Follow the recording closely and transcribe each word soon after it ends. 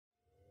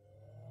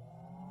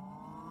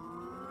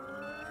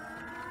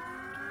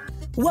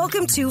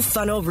Welcome to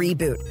Funnel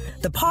Reboot,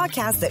 the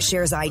podcast that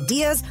shares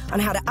ideas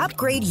on how to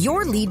upgrade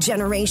your lead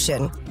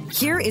generation.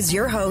 Here is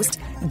your host,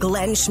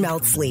 Glenn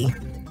Schmeltzley.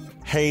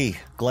 Hey,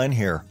 Glenn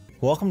here.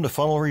 Welcome to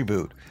Funnel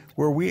Reboot,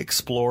 where we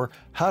explore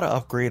how to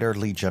upgrade our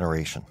lead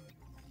generation.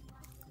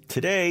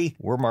 Today,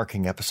 we're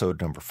marking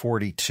episode number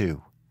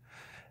 42.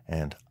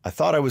 And I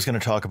thought I was going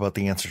to talk about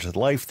the answer to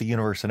life, the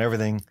universe, and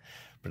everything,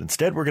 but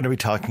instead we're going to be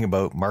talking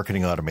about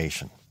marketing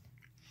automation.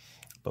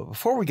 But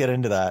before we get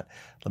into that,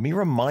 let me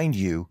remind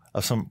you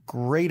of some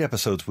great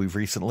episodes we've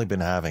recently been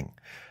having.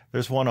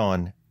 There's one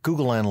on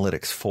Google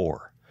Analytics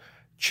 4,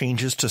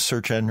 changes to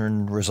search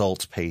engine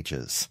results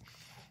pages,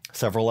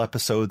 several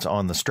episodes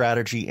on the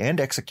strategy and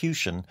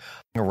execution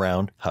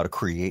around how to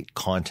create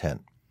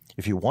content.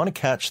 If you want to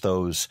catch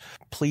those,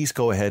 please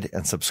go ahead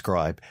and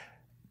subscribe.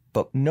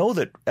 But know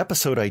that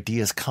episode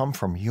ideas come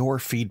from your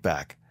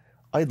feedback.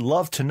 I'd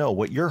love to know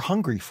what you're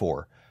hungry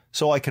for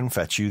so I can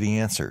fetch you the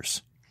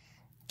answers.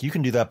 You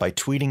can do that by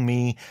tweeting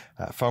me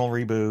at Funnel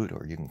Reboot,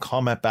 or you can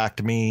comment back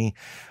to me.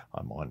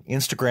 I'm on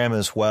Instagram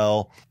as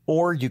well,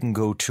 or you can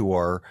go to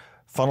our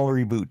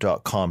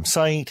funnelreboot.com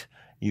site.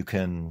 You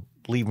can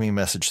leave me a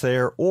message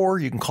there, or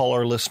you can call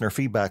our listener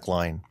feedback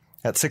line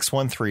at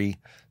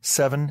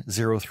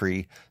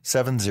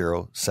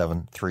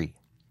 613-703-7073.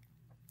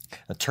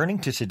 Now, turning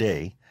to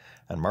today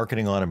and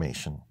marketing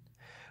automation,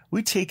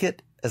 we take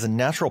it as a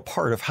natural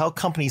part of how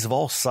companies of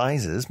all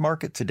sizes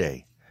market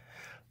today.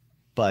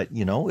 But,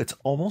 it's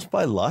almost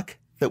by luck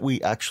that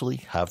we actually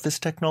have this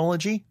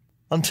technology.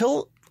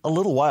 Until a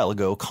little while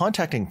ago,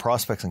 contacting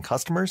prospects and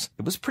customers,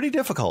 it was pretty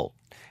difficult,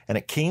 and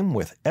it came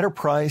with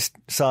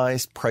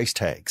enterprise-sized price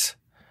tags.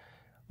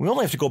 We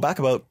only have to go back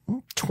about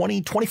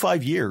 20,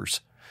 25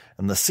 years,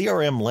 and the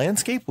CRM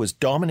landscape was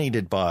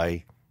dominated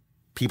by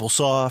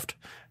PeopleSoft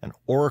and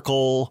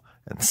Oracle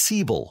and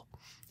Siebel,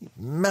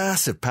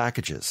 massive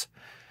packages.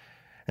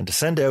 And to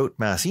send out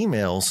mass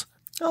emails,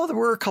 there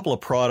were a couple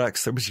of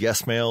products. There was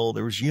YesMail,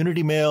 there was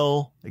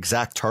UnityMail,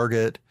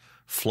 ExactTarget,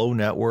 Flow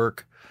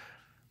Network.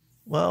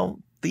 Well,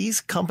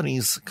 these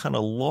companies kind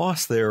of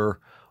lost their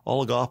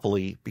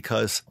oligopoly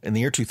because in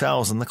the year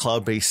 2000, the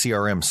cloud-based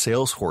CRM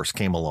Salesforce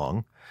came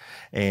along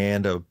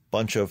and a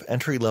bunch of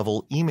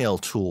entry-level email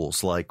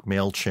tools like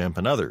MailChimp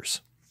and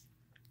others.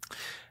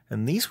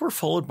 And these were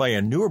followed by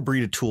a newer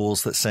breed of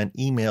tools that sent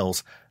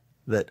emails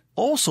that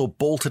also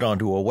bolted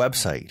onto a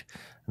website.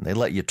 And they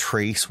let you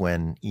trace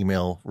when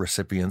email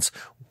recipients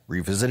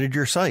revisited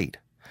your site.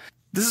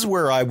 This is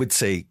where I would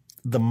say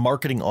the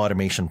marketing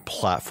automation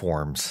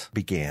platforms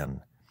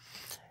began.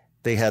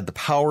 They had the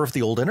power of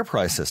the old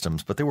enterprise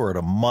systems, but they were at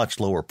a much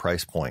lower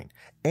price point.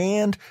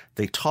 And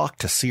they talked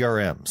to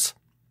CRMs.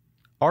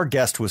 Our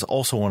guest was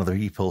also one of the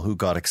people who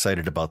got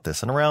excited about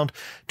this. And around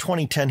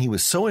 2010, he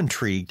was so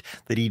intrigued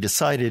that he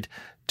decided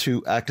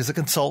to act as a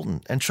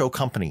consultant and show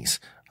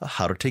companies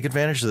how to take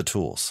advantage of the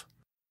tools.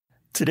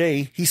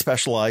 Today, he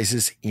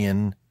specializes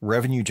in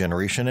revenue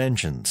generation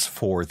engines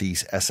for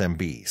these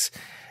SMBs,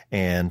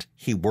 and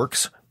he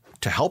works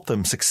to help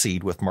them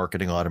succeed with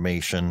marketing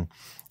automation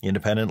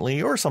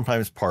independently or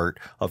sometimes part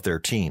of their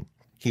team.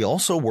 He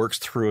also works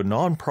through a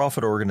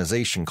nonprofit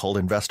organization called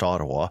Invest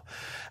Ottawa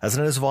as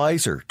an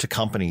advisor to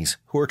companies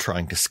who are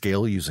trying to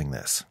scale using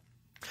this.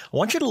 I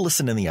want you to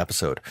listen in the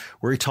episode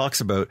where he talks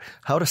about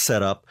how to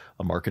set up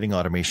a marketing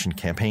automation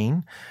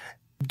campaign,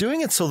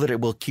 doing it so that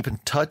it will keep in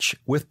touch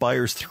with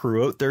buyers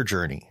throughout their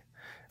journey.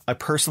 I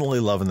personally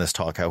love in this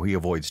talk how he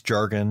avoids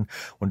jargon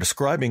when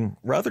describing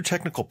rather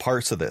technical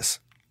parts of this.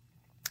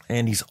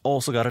 And he's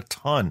also got a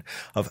ton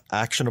of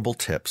actionable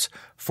tips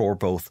for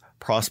both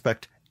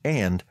prospect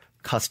and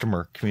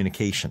customer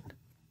communication.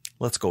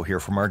 Let's go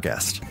hear from our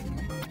guest.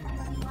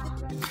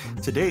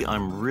 Today,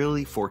 I'm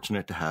really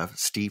fortunate to have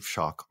Steve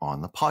Schock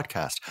on the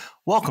podcast.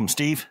 Welcome,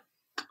 Steve.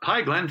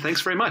 Hi, Glenn.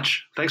 Thanks very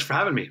much. Thanks for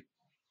having me.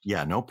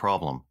 Yeah, no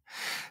problem.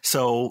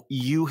 So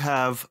you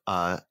have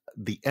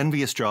the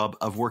envious job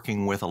of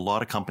working with a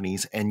lot of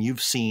companies, and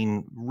you've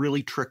seen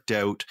really tricked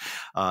out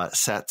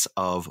sets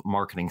of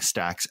marketing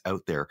stacks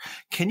out there.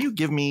 Can you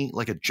give me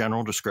like a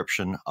general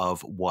description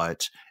of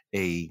what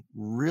a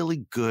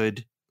really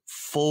good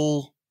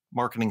full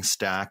marketing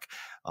stack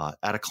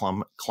at a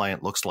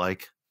client looks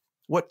like?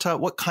 What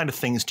kind of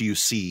things do you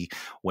see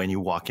when you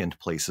walk into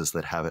places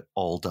that have it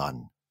all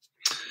done?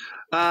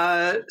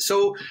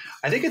 So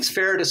I think it's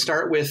fair to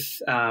start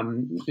with,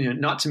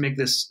 not to make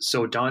this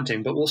so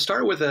daunting, but we'll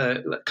start with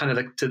a kind of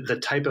the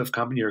type of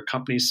company or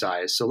company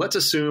size. So let's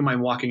assume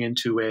I'm walking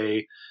into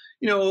a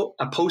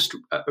post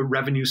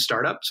revenue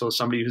startup. So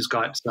somebody who's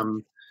got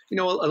some, a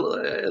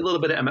little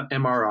bit of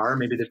MRR.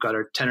 Maybe they've got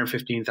a $10,000 or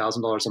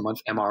 $15,000 a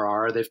month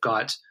MRR. They've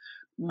got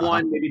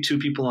one, maybe two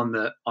people on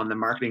the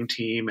marketing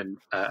team and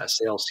a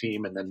sales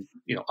team, and then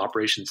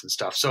operations and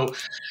stuff. So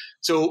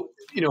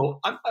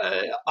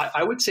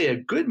I would say a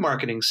good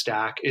marketing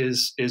stack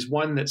is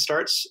one that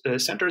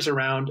centers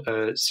around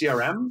a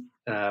CRM,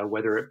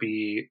 whether it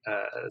be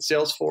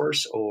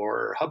Salesforce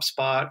or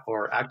HubSpot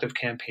or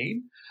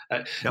ActiveCampaign.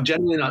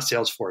 Generally not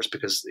Salesforce,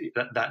 because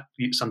that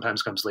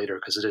sometimes comes later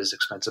because it is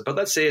expensive. But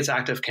let's say it's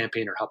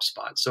ActiveCampaign or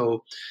HubSpot.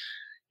 So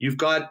you've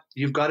got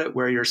it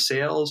where your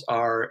sales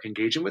are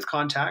engaging with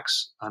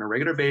contacts on a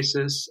regular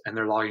basis, and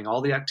they're logging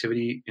all the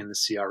activity in the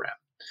CRM.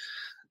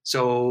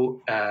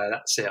 So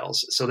that's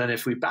sales. So then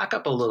if we back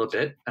up a little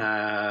bit,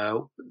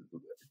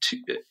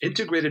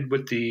 integrated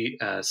with the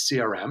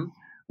CRM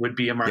would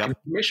be a marketing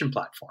automation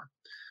platform.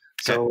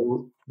 Okay.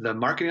 So the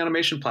marketing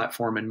automation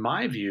platform, in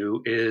my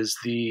view, is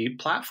the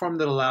platform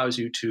that allows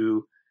you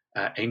to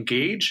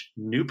engage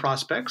new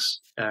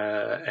prospects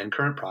and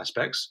current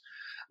prospects,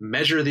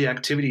 measure the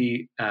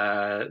activity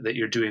that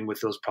you're doing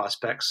with those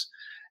prospects,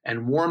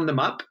 and warm them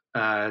up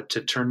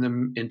to turn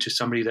them into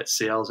somebody that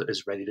sales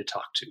is ready to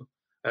talk to.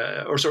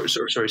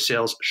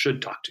 Sales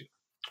should talk to,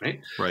 right?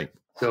 Right.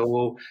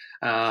 So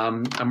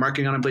a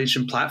marketing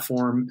automation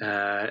platform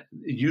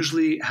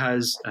usually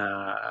has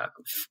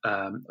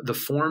the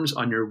forms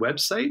on your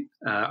website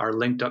are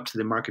linked up to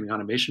the marketing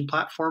automation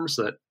platform,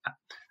 so that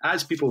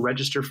as people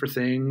register for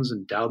things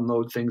and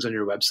download things on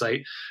your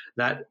website,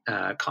 that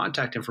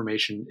contact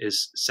information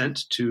is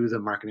sent to the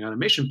marketing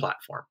automation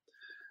platform.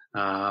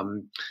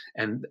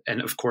 And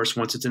of course,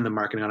 once it's in the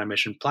marketing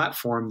automation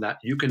platform, that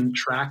you can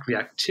track the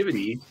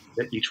activity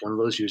that each one of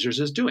those users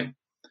is doing.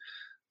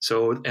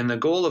 So, and the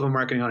goal of a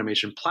marketing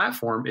automation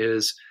platform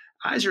is,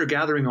 as you're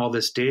gathering all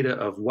this data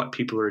of what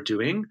people are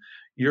doing,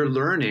 you're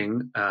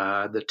learning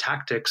the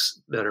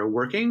tactics that are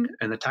working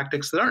and the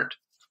tactics that aren't,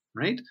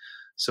 right?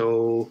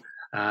 So,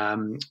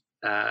 and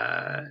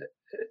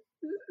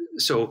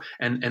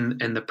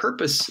the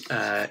purpose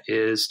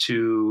is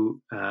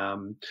to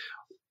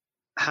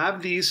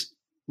have these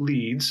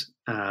leads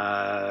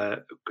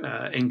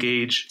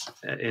engage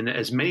in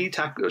as many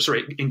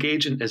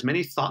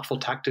thoughtful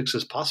tactics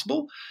as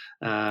possible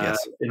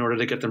in order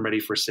to get them ready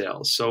for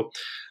sales. So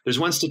there's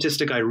one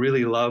statistic I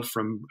really love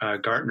from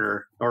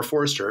Gartner or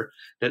Forrester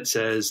that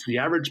says the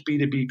average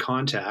B2B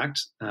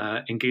contact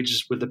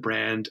engages with the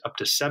brand up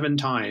to 7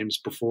 times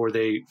before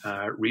they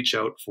reach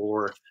out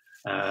to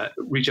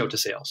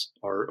sales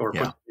or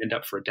put the brand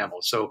up for a demo.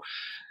 So,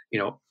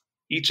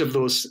 each of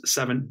those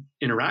 7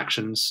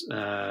 interactions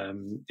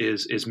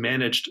is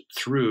managed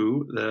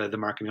through the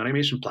marketing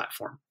automation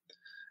platform,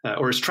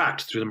 or is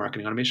tracked through the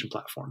marketing automation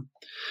platform.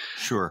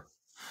 Sure.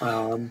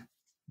 So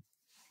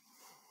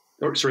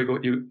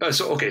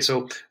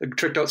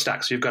tricked out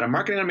stack. So you've got a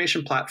marketing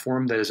automation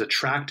platform that is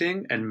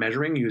attracting and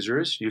measuring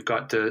users. You've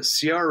got the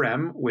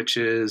CRM, which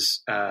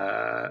is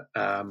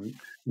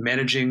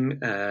managing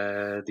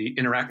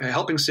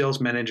helping sales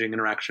managing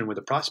interaction with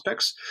the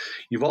prospects.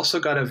 You've also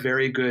got a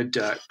very good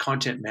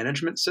content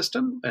management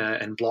system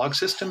and blog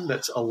system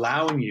that's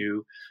allowing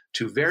you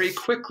to very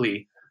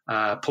quickly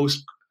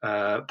post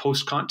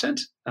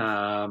content,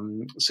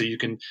 so you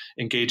can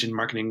engage in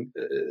marketing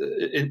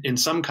in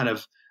some kind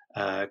of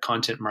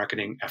content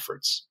marketing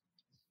efforts.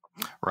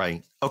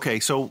 Right. Okay.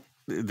 So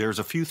there's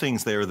a few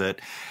things there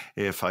that,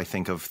 if I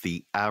think of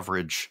the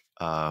average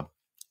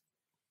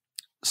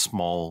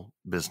small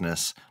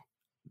business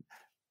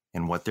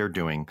and what they're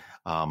doing,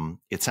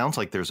 it sounds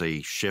like there's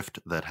a shift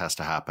that has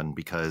to happen,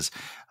 because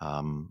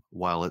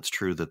while it's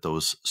true that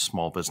those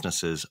small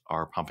businesses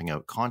are pumping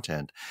out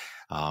content,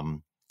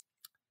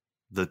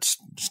 the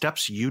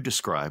steps you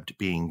described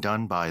being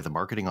done by the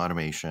marketing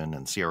automation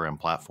and CRM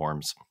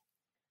platforms,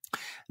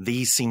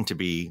 these seem to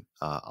be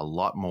a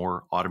lot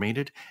more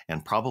automated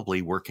and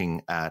probably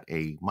working at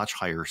a much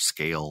higher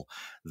scale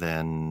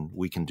than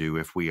we can do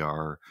if we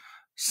are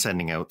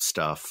sending out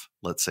stuff,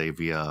 let's say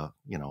via,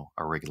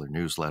 our regular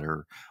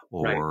newsletter,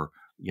 or,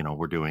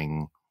 we're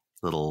doing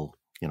little,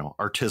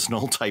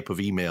 artisanal type of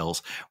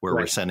emails where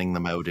we're sending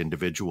them out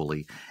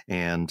individually.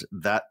 And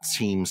that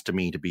seems to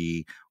me to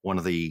be one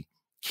of the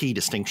key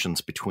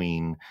distinctions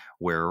between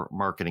where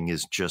marketing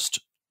is just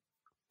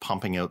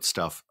pumping out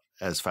stuff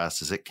as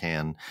fast as it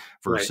can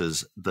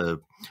versus the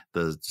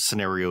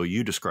scenario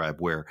you describe,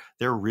 where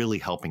they're really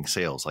helping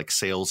sales. Like,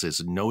 sales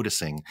is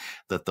noticing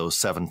that those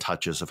 7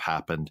 touches have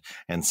happened,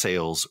 and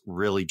sales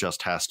really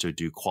just has to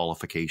do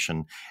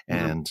qualification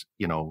and,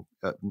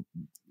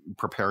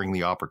 preparing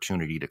the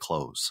opportunity to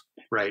close.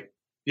 Right.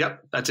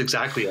 Yep. That's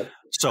exactly it.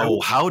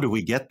 So how do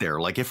we get there?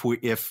 Like,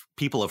 if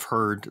people have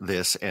heard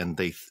this and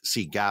they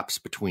see gaps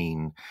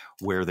between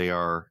where they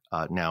are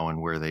now and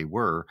where they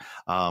were,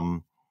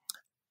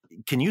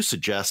 can you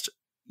suggest,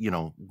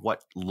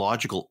 what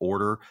logical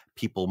order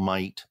people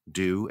might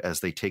do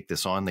as they take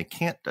this on? They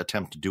can't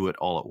attempt to do it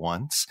all at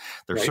once.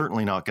 They're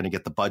certainly not going to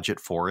get the budget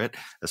for it,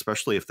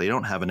 especially if they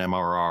don't have an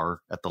MRR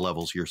at the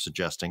levels you're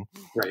suggesting.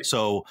 Right.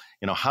 So,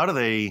 how do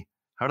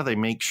they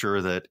make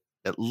sure that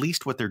at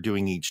least what they're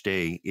doing each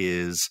day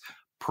is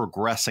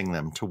progressing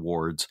them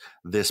towards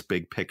this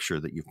big picture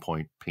that you've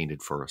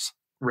painted for us?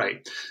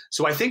 Right.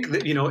 So I think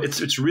that,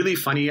 it's really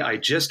funny. I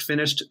just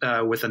finished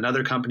with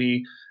another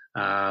company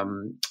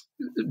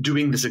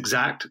doing this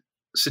exact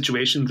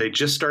situation. They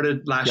just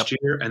started last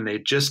year, and they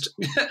just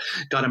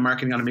got a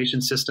marketing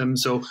automation system.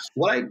 So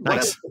what I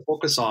like to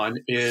focus on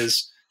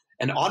is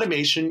an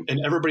automation, and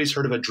everybody's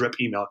heard of a drip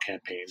email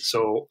campaign.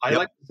 So I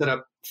like to set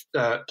up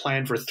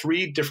plan for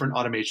 3 different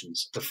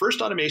automations. The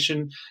first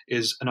automation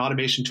is an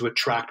automation to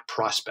attract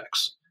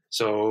prospects.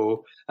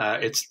 So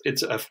it's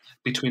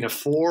between a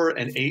 4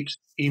 and 8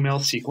 email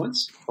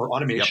sequence or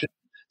automation. Yep.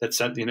 That's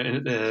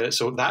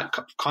so that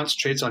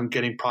concentrates on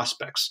getting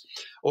prospects,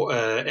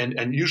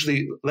 and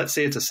usually, let's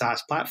say it's a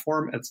SaaS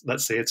platform.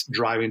 Let's say it's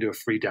driving to a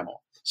free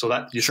demo. So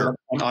that you set up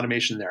one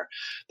automation there.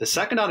 The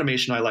second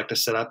automation I like to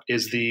set up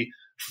is the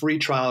free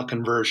trial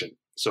conversion.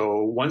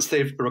 So once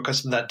they've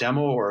requested that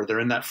demo or they're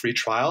in that free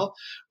trial,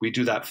 we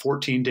do that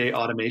 14-day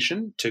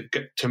automation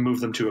to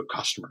move them to a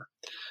customer.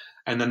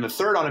 And then the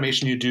third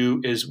automation you do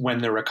is when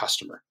they're a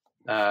customer.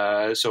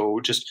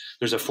 So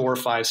there's a 4 or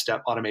 5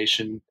 step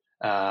automation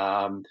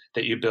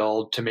that you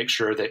build to make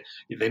sure that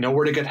they know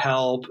where to get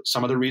help,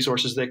 some of the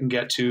resources they can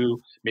get to,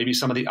 maybe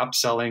some of the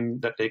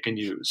upselling that they can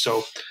use.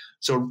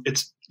 So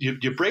it's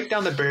you break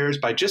down the barriers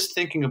by just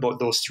thinking about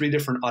those 3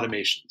 different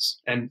automations.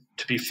 And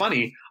to be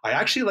funny, I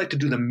actually like to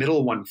do the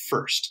middle one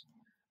first.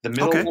 The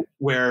middle one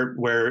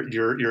where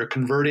you're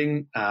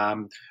converting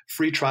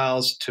free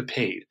trials to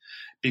paid,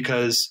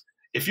 because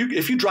if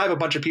you drive a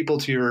bunch of people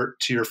to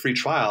your free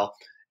trial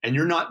and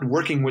you're not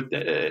working with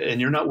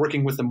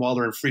them while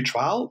they're in free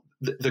trial,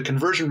 the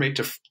conversion rate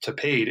to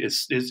paid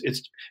is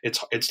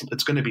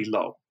going to be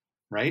low,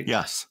 right?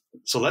 Yes.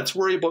 So let's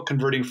worry about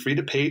converting free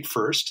to paid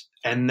first,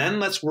 and then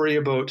let's worry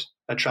about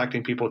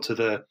attracting people to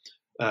the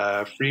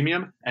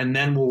freemium, and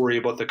then we'll worry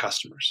about the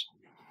customers.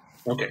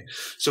 Okay.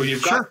 So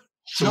you've got.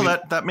 So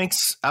that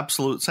makes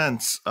absolute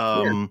sense.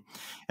 And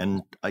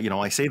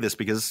I say this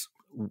because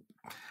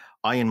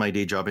I, in my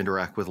day job,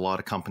 interact with a lot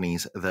of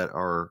companies that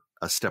are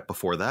a step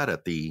before that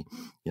at the,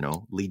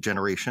 lead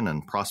generation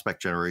and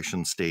prospect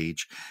generation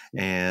stage.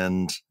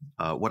 And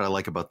what I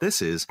like about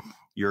this is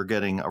you're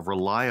getting a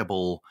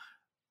reliable,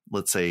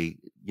 let's say,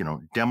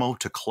 demo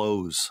to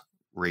close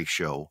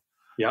ratio.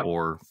 Yep.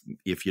 Or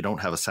if you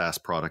don't have a SaaS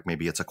product,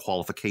 maybe it's a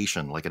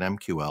qualification like an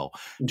MQL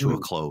to a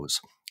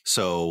close.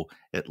 So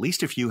at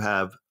least if you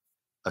have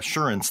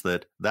assurance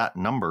that that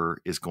number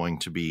is going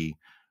to be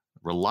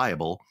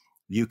reliable,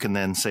 you can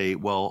then say,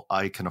 well,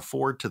 I can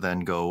afford to then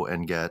go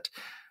and get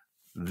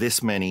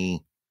this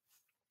many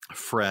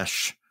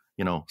fresh,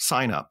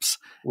 signups.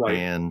 Right.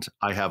 And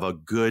I have a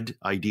good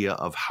idea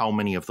of how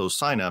many of those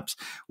signups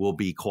will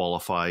be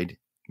qualified,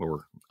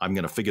 or I'm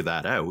going to figure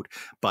that out.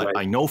 But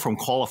I know from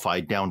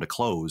qualified down to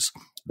close,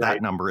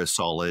 that number is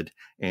solid.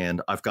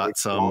 And I've got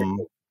some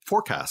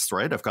forecasts,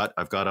 right?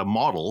 I've got a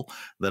model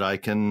that I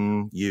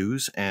can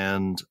use.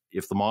 And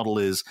if the model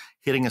is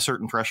hitting a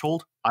certain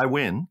threshold, I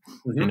win.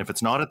 Mm-hmm. And if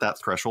it's not at that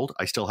threshold,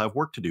 I still have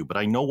work to do, but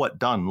I know what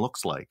done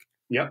looks like.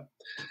 Yep.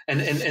 And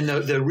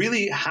the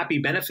really happy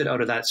benefit out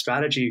of that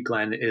strategy,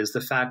 Glenn, is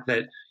the fact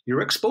that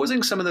you're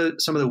exposing some of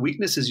the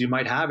weaknesses you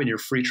might have in your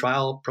free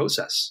trial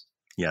process.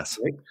 Yes.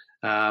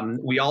 Right?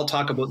 We all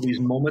talk about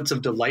these moments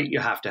of delight you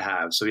have to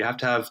have. So you have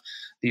to have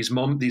these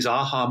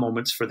aha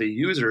moments for the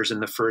users in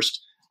the first,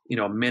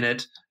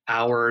 minute,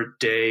 hour,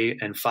 day,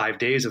 and 5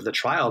 days of the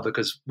trial,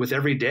 because with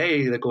every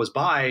day that goes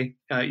by,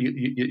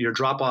 your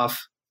drop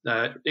off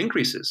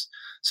increases.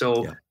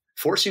 So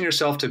forcing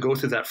yourself to go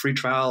through that free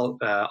trial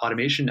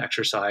automation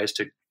exercise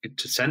to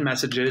send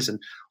messages and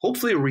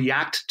hopefully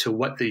react to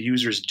what the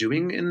user's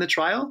doing in the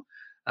trial,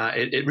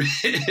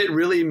 it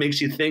really makes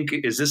you think,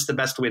 is this the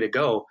best way to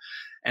go?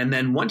 And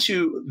then once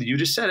you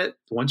just said it,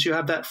 once you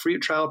have that free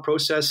trial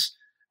process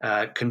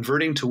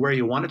converting to where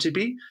you want it to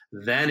be,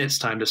 then it's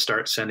time to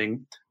start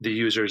sending the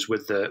users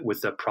with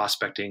the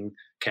prospecting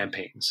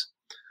campaigns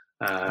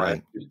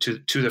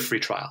to the free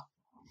trial.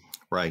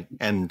 Right.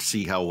 And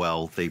see how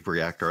well they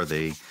react. Are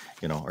they,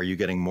 are you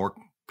getting more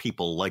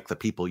people like the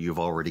people you've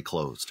already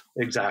closed?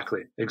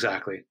 Exactly.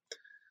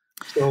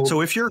 So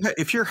if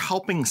you're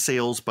helping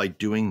sales by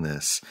doing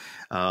this,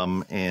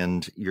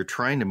 and you're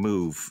trying to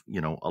move,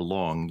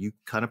 along, you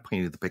kind of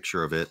painted the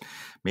picture of it,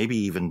 maybe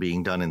even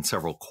being done in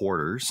several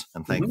quarters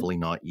and thankfully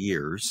not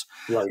years.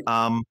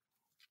 Right.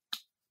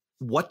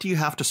 What do you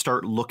have to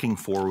start looking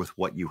for with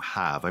what you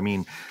have? I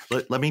mean,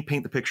 let me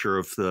paint the picture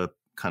of the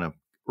kind of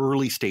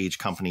early stage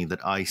company that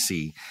I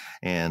see.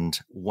 And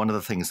one of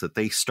the things that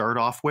they start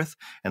off with,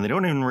 and they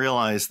don't even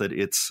realize that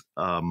it's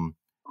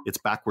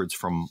backwards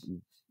from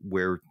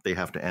where they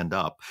have to end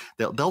up.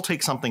 They'll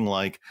take something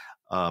like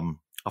a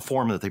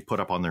form that they put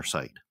up on their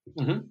site,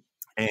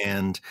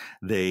 and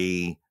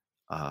they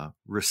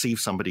receive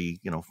somebody,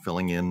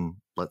 filling in,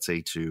 let's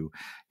say, to,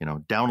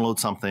 download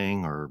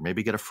something or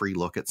maybe get a free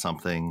look at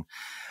something.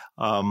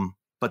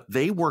 But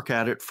they work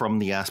at it from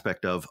the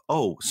aspect of,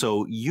 oh,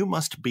 so you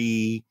must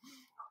be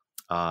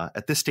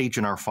at this stage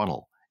in our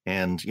funnel.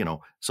 And,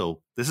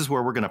 so this is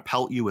where we're going to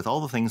pelt you with all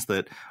the things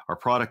that our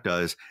product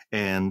does.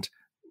 And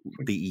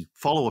the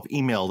follow-up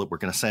email that we're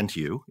going to send to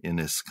you in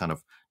this kind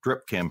of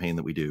drip campaign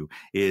that we do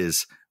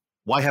is,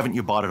 why haven't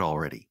you bought it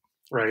already?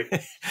 Right.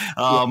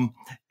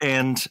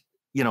 And,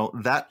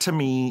 that to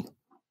me,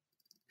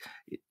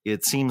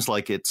 it seems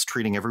like it's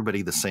treating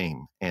everybody the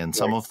same. And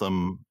some of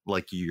them,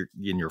 like in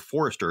your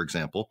Forrester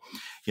example,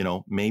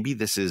 maybe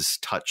this is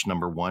touch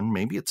number 1,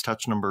 maybe it's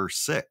touch number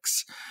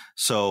 6.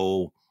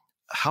 So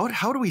how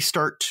do we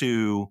start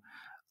to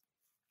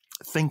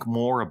think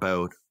more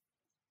about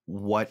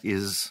what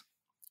is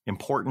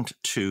important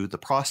to the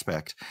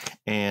prospect,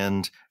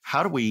 and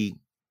how do we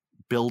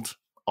build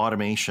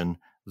automation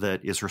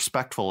that is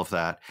respectful of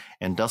that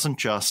and doesn't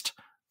just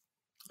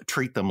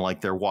treat them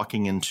like they're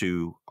walking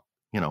into,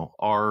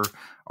 our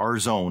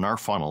zone, our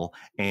funnel,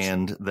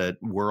 and that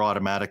we're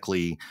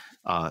automatically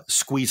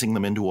squeezing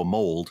them into a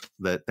mold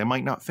that they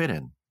might not fit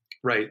in.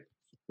 Right.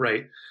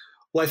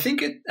 Well, I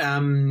think it.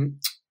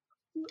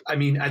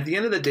 At the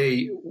end of the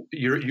day,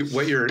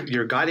 what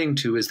you're guiding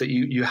to is that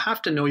you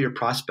have to know your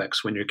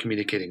prospects when you're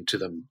communicating to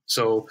them.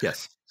 So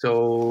yes.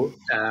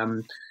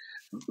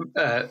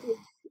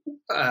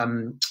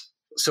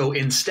 So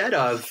instead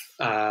of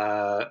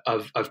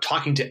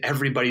talking to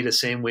everybody the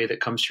same way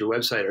that comes to your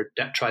website or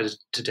tries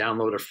to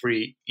download a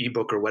free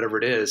ebook or whatever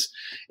it is,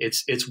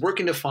 it's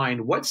working to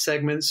find what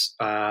segments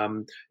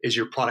is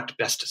your product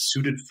best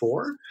suited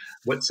for.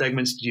 What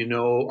segments do you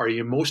know are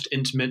you most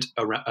intimate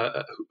around,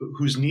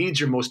 whose needs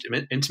you're most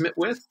intimate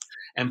with,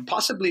 and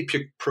possibly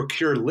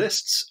procure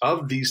lists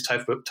of these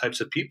types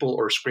of people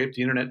or scrape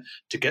the internet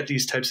to get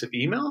these types of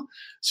email,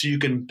 so you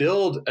can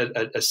build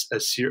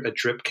a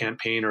drip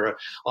campaign or an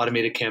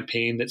automated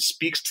campaign that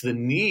speaks to the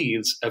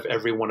needs of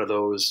every one of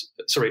those.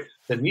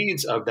 The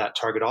needs of that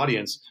target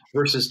audience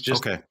versus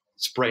just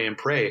spray and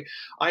pray.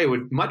 I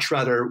would much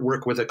rather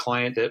work with a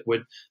client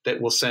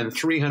that will send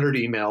 300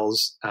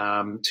 emails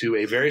to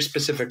a very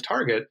specific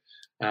target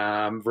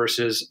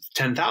versus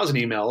 10,000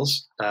 emails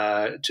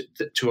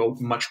to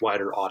a much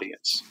wider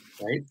audience,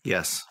 right?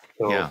 Yes.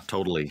 Yeah,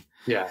 totally.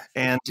 Yeah.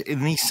 And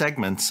in these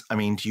segments,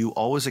 do you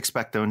always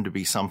expect them to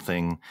be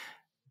something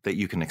that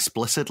you can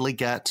explicitly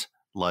get,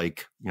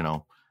 like,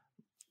 a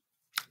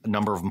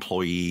number of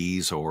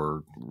employees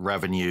or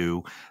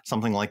revenue,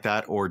 something like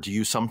that? Or do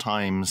you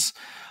sometimes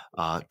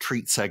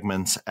treat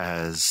segments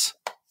as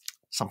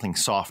something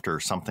softer,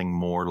 something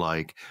more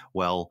like,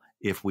 well,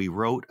 if we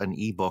wrote an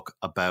ebook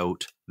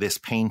about this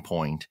pain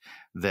point,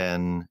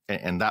 then,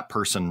 and that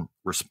person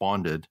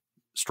responded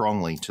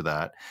strongly to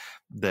that,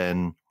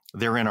 then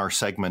they're in our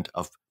segment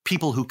of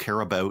people who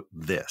care about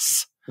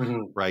this,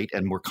 right?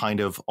 And we're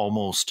kind of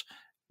almost,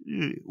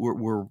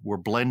 we're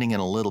blending in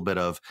a little bit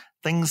of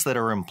things that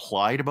are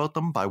implied about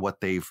them by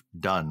what they've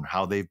done,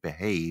 how they've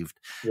behaved,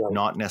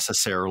 not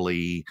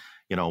necessarily,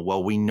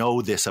 well, we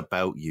know this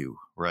about you,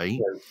 right?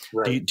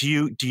 Right.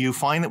 Do you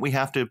find that we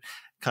have to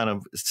kind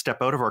of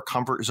step out of our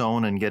comfort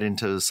zone and get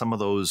into some of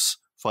those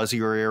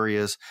fuzzier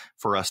areas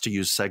for us to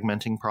use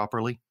segmenting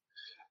properly?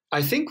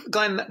 I think,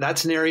 Glenn,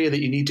 that's an area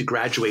that you need to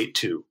graduate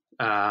to.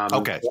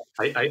 Okay.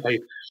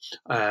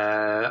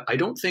 I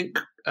don't think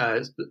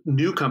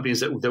new companies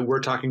that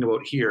we're talking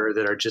about here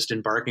that are just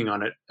embarking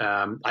on it,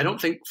 I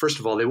don't think, first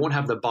of all, they won't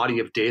have the body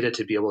of data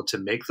to be able to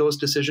make those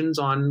decisions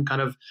on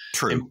kind of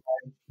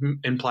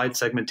implied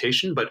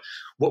segmentation. But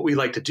what we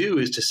like to do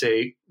is to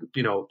say,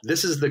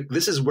 this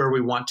is where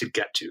we want to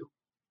get to,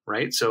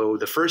 right? So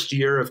the first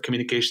year of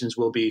communications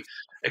will be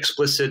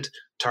explicit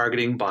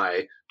targeting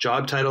by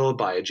job title,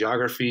 by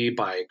geography,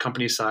 by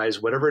company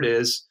size, whatever it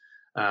is.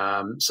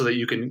 So that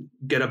you can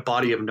get a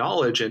body of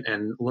knowledge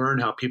and learn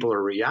how people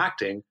are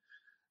reacting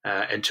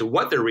and to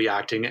what they're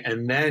reacting.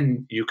 And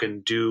then you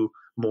can do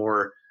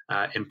more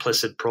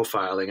implicit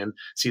profiling. And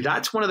see,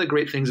 that's one of the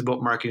great things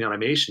about marketing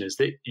automation is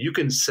that you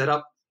can set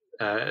up,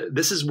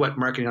 this is what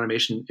marketing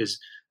automation is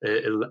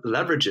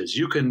leverages.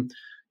 You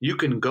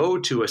can go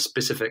to a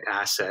specific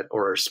asset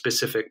or a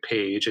specific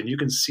page and you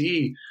can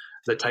see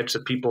the types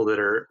of people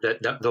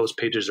that those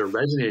pages are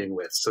resonating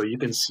with. So you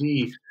can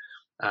see,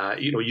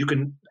 you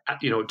can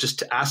just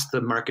to ask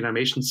the marketing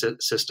automation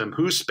system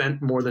who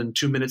spent more than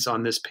 2 minutes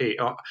on this page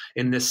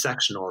in this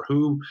section, or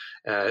who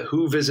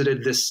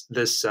visited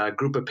this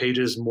group of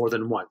pages more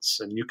than once,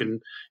 and you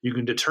can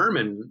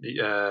determine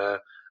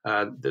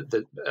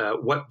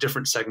what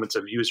different segments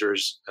of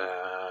users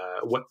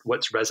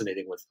what's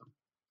resonating with them.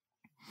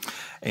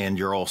 And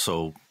you're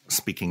also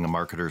speaking a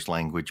marketer's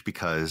language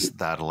because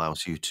that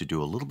allows you to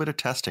do a little bit of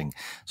testing.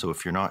 So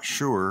if you're not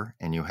sure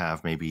and you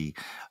have maybe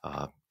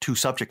 2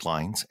 subject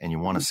lines and you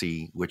want to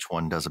see which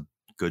one does a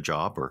good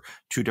job, or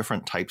 2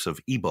 different types of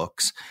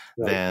ebooks,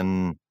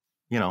 then,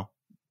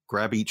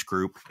 grab each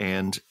group.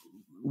 And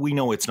we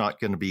know it's not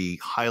going to be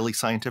highly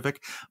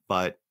scientific,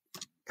 but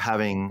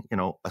having,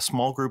 a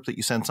small group that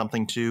you send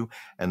something to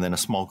and then a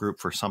small group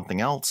for something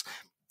else,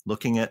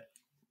 looking at,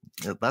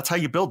 that's how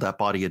you build that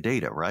body of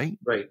data, right?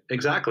 Right.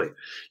 Exactly.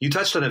 You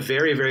touched on a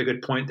very, very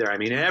good point there.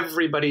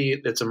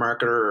 Everybody that's a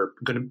marketer are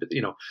going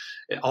to,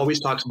 always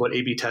talks about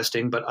A/B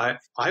testing, but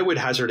I would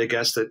hazard a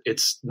guess that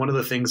it's one of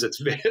the things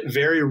that's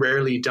very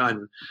rarely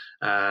done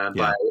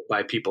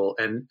by people.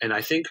 And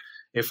I think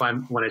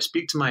when I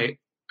speak to my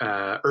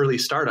early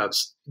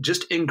startups,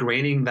 just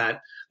ingraining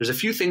that there's a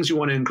few things you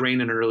want to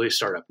ingrain in an early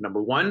startup.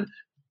 Number one,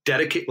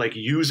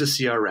 use a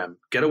CRM,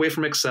 get away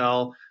from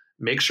Excel.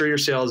 Make sure your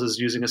sales is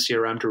using a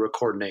CRM to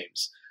record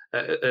names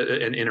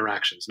and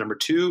interactions. Number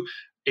 2,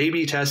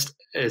 A/B test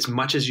as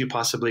much as you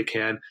possibly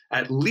can,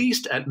 at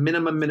least at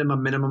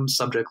minimum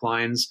subject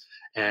lines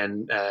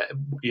and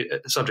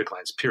subject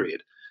lines,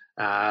 period.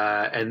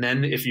 And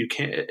then if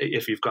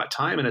you've got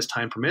time and as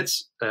time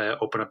permits,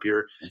 open up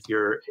your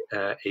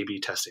A/B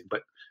testing.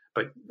 But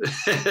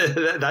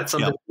that's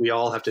something we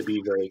all have to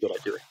be very good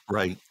at doing.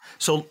 Right.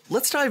 So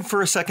let's dive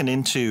for a second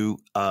into,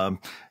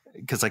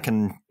 because I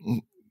can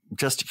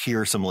just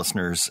hear some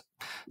listeners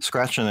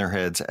scratching their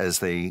heads as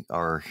they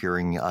are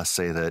hearing us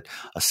say that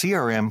a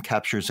CRM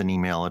captures an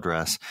email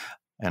address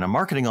and a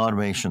marketing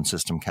automation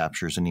system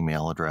captures an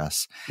email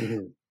address,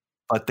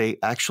 but they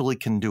actually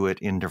can do it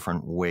in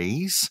different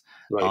ways.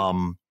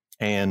 Right.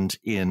 And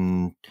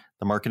in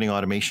the marketing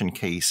automation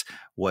case,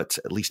 what's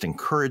at least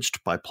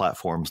encouraged by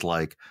platforms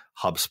like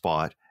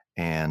HubSpot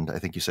and I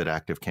think you said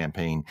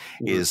ActiveCampaign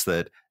is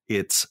that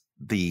it's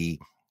the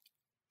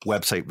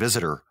website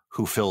visitor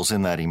who fills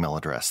in that email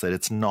address, that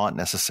it's not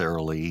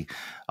necessarily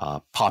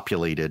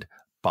populated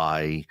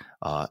by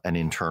an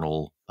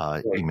internal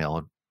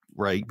email,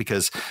 right?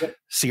 Because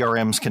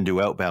CRMs can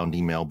do outbound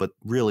email, but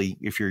really,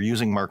 if you're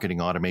using marketing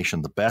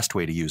automation, the best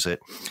way to use it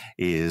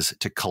is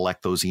to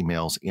collect those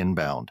emails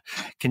inbound.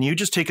 Can you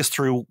just take us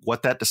through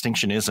what that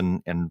distinction is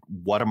and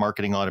what a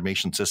marketing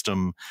automation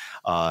system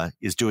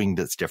is doing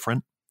that's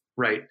different?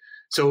 Right.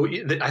 So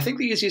I think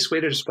the easiest way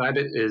to describe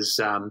it is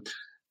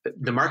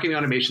the marketing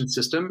automation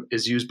system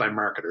is used by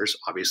marketers,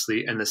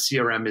 obviously, and the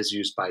CRM is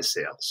used by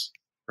sales,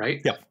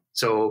 right? Yeah.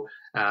 So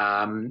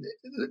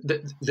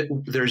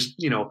there's,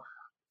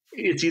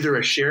 it's either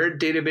a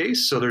shared database.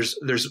 So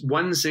there's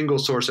one single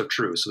source of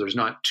truth. So there's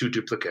not two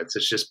duplicates.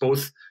 It's just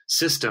both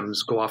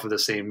systems go off of the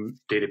same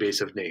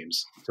database of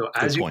names. So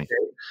as you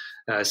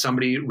say,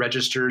 somebody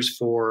registers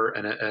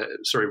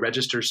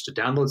registers to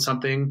download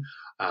something,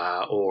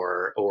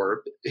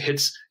 or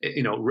hits,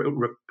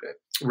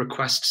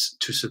 requests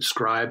to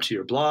subscribe to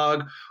your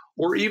blog,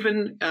 or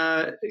even,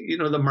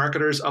 the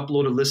marketers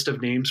upload a list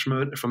of names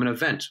from an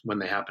event when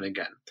they happen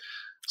again.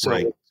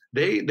 So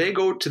they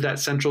go to that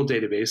central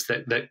database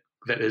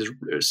that is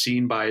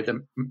seen by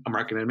the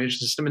marketing automation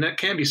system, and that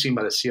can be seen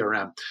by the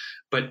CRM.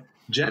 But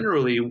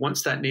generally,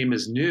 once that name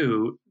is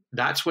new,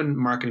 that's when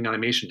marketing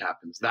automation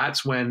happens.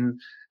 That's when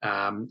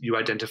you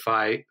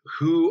identify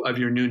who of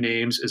your new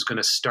names is going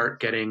to start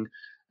getting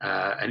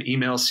an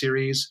email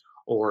series,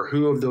 or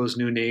who of those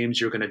new names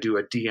you're going to do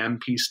a DM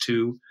piece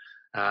to,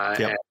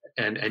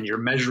 and you're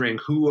measuring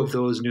who of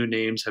those new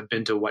names have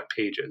been to what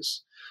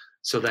pages.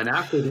 So then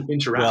after the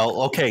interaction.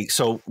 Well, okay.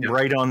 So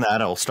right on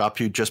that, I'll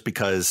stop you just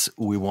because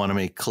we want to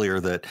make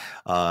clear that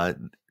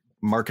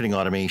marketing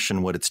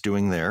automation, what it's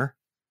doing there,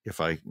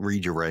 if I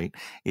read you right,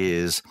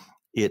 is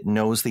it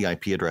knows the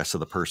IP address of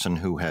the person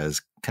who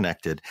has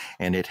connected,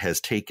 and it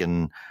has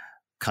taken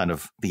kind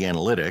of the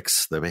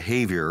analytics, the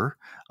behavior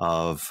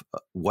of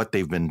what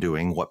they've been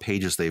doing, what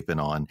pages they've been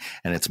on,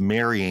 and it's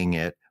marrying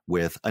it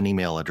with an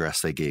email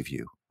address they gave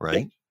you,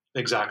 right? Yep,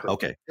 exactly.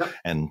 Okay. Yep.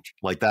 And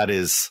like that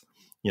is,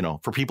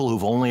 for people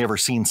who've only ever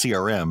seen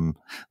CRM,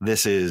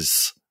 this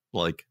is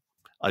like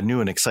a new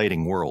and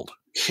exciting world.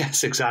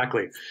 Yes,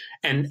 exactly.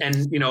 And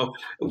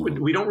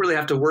we don't really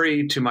have to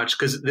worry too much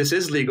because this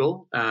is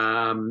legal.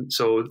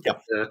 So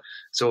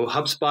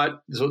HubSpot,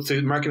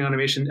 so marketing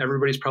automation,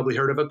 everybody's probably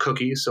heard of a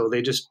cookie. So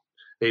they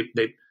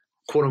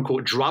quote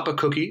unquote drop a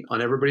cookie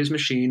on everybody's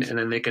machine, and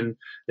then they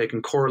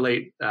can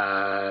correlate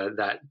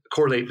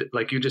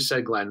like you just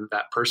said, Glenn,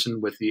 that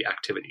person with the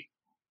activity.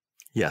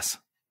 Yes.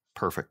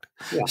 Perfect.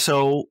 Yeah.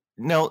 So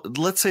now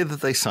let's say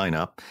that they sign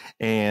up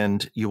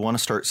and you want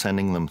to start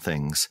sending them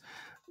things.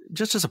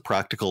 Just as a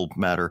practical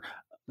matter,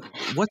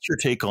 what's your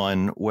take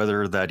on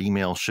whether that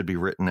email should be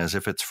written as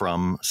if it's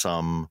from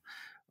some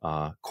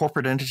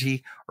corporate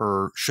entity,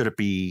 or should it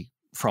be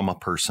from a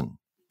person?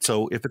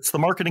 So if it's the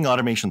marketing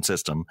automation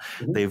system,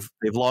 they've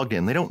logged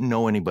in, they don't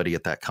know anybody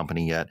at that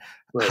company yet.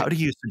 Right. How do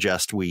you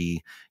suggest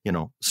we,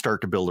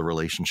 start to build a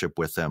relationship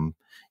with them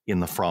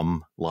in the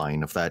from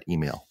line of that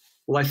email?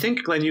 Well, I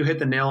think, Glenn, you hit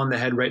the nail on the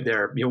head right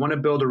there. You want to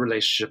build a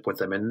relationship with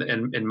them.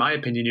 And in my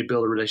opinion, you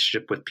build a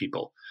relationship with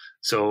people.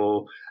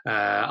 So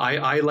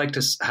I like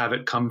to have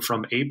it come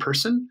from a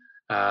person,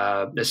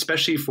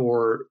 especially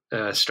for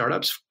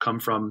startups, come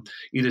from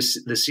either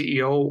the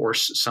CEO or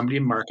somebody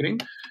in marketing.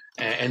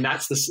 And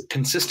that's the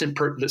consistent,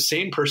 the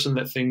same person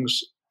that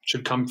things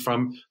should come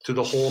from through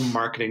the whole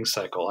marketing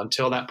cycle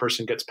until that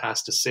person gets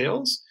past to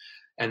sales.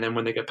 And then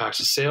when they get past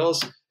to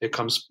sales, it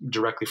comes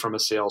directly from a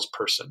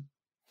salesperson.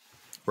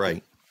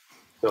 Right.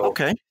 So,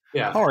 okay.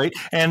 Yeah. All right.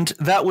 And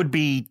that would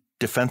be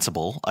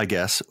defensible, I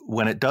guess,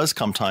 when it does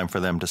come time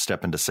for them to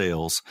step into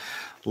sales.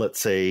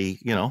 Let's say,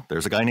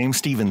 there's a guy named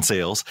Steve in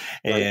sales,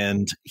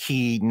 and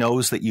he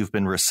knows that you've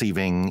been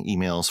receiving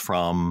emails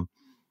from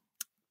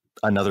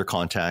another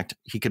contact.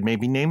 He could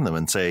maybe name them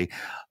and say,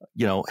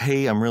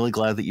 hey, I'm really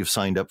glad that you've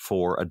signed up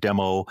for a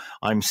demo.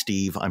 I'm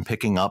Steve. I'm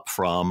picking up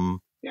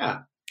from. Yeah.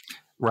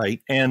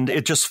 Right. And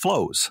it just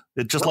flows.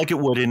 It just like it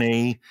would in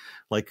a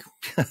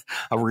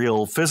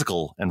real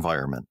physical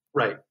environment.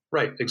 Right.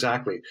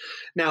 Exactly.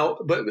 Now,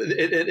 but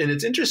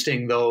it's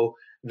interesting though,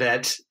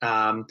 that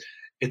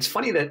it's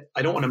funny that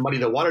I don't want to muddy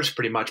the waters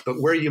pretty much,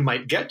 but where you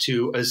might get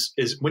to is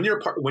when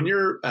you're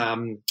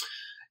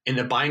in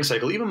the buying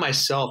cycle, even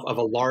myself, of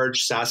a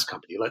large SaaS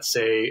company. Let's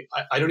say,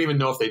 I don't even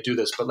know if they do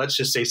this, but let's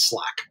just say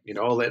Slack.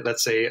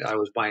 Let's say I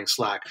was buying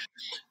Slack.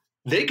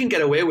 They can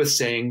get away with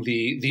saying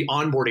the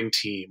onboarding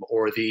team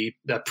or the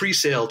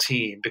pre-sale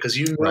team, because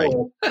Right.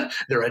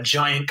 they're a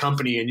giant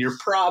company and you're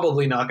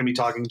probably not going to be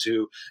talking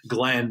to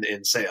Glenn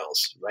in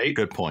sales, right?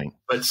 Good point.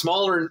 But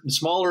smaller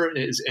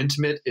is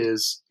intimate,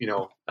 is,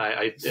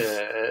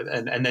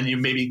 and then you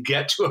maybe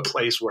get to a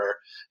place where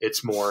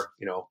it's more,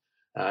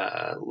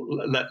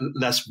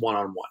 less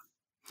one-on-one.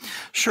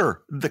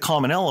 Sure. The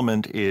common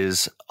element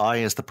is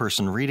I, as the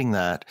person reading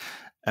that,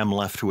 am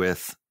left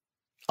with,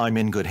 I'm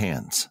in good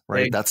hands,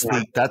 right?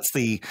 Exactly. That's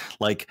the,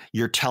 like,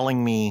 you're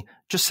telling me,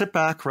 just sit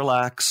back,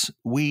 relax.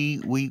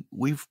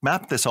 We've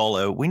mapped this all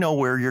out. We know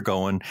where you're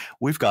going.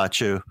 We've got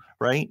you,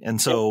 right?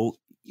 And so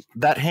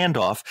that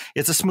handoff,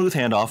 it's a smooth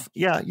handoff.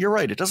 Yeah, you're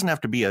right. It doesn't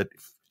have to be a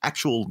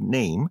actual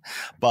name,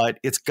 but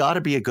it's got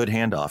to be a good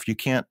handoff. You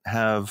can't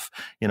have,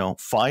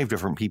 5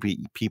 different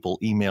people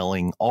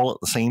emailing all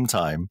at the same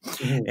time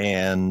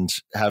and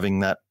having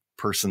that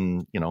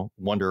person,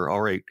 wonder,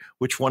 all right,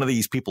 which one of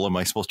these people am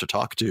I supposed to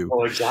talk to?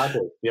 Oh,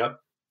 exactly. Yep.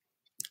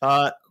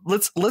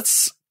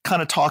 Let's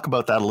kind of talk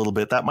about that a little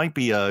bit. That might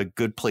be a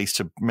good place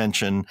to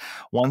mention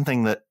one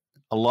thing that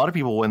a lot of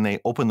people, when they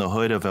open the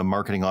hood of a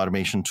marketing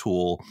automation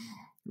tool,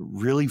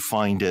 really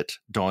find it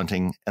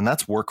daunting, and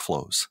that's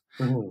workflows.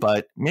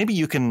 But maybe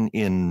you can,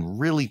 in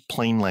really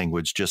plain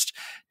language, just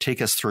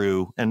take us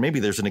through, and maybe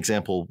there's an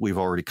example we've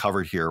already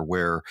covered here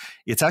where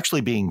it's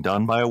actually being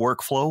done by a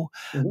workflow,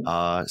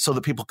 so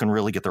that people can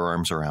really get their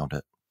arms around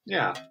it.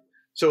 Yeah.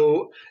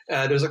 So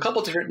there's a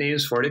couple different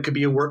names for it. It could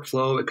be a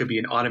workflow. It could be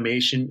an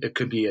automation. It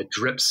could be a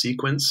drip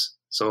sequence.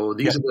 So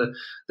these are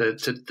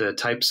the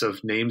types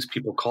of names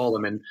people call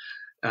them. And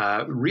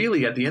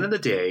really, at the end of the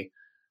day,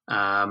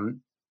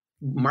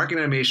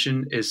 marketing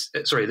automation is,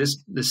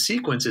 the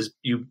sequence is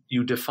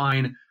you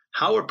define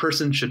how a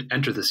person should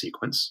enter the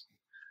sequence,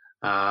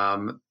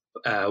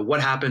 what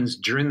happens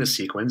during the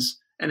sequence,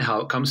 and how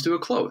it comes to a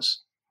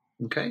close.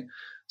 Okay.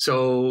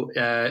 So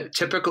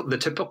the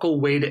typical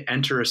way to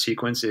enter a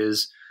sequence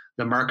is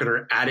the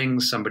marketer adding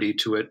somebody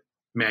to it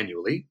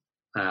manually,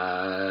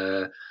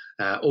 or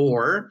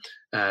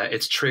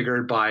it's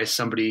triggered by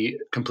somebody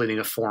completing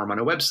a form on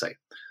a website.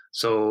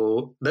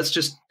 So let's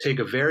just take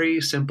a very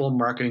simple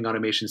marketing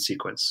automation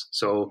sequence.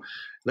 So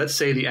let's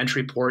say the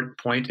entry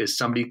point is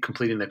somebody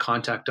completing the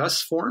contact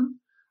us form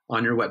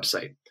on your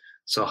website.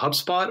 So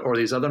HubSpot or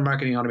these other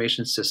marketing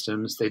automation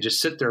systems, they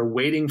just sit there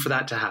waiting for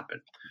that to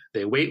happen.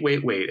 They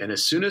wait. And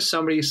as soon as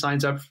somebody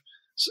signs up,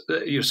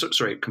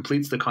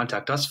 completes the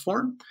contact us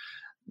form,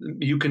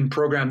 you can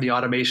program the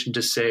automation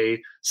to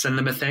say, send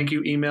them a thank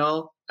you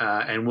email,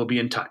 and we'll be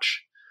in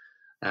touch.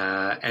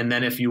 And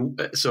then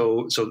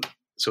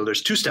so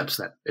there's 2 steps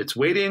then. It's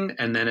waiting,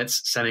 and then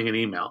it's sending an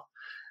email.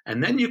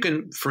 And then you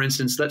can, for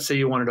instance, let's say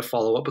you wanted to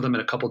follow up with them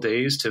in a couple of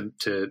days to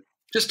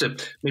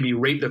maybe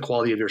rate the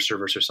quality of your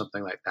service or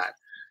something like that.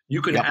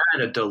 You can add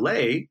a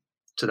delay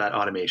to that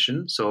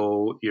automation.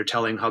 So you're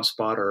telling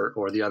HubSpot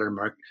or the other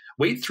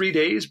wait 3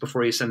 days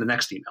before you send the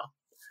next email.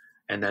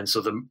 And then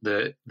so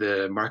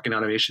the marketing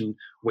automation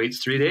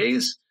waits 3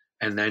 days,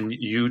 and then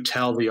you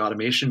tell the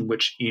automation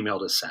which email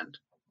to send,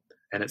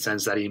 and it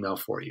sends that email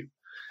for you.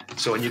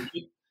 So and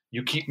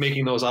you keep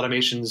making those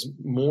automations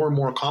more and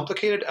more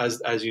complicated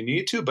as you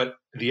need to, but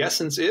the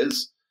essence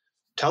is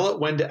tell it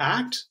when to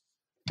act,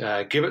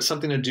 give it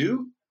something to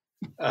do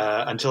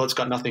until it's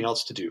got nothing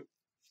else to do.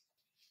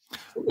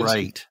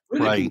 Right.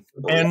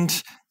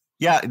 And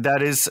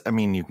that is,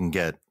 you can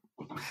get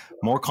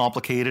more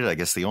complicated. I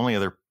guess the only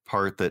other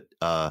part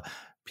that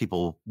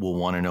people will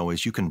want to know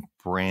is you can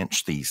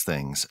branch these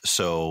things.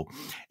 So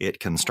it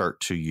can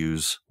start to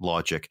use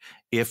logic.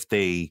 If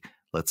they,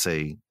 let's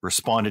say,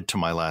 responded to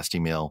my last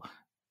email,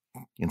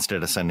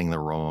 instead of sending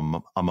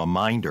them a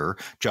reminder,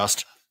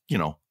 just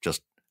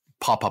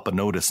pop up a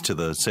notice to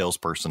the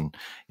salesperson,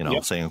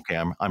 saying,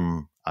 okay,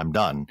 I'm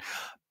done.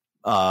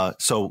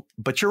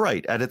 But you're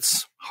right. At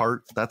its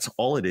heart, that's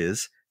all it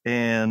is.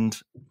 And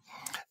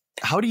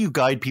how do you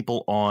guide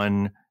people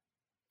on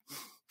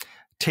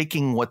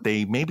taking what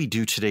they maybe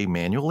do today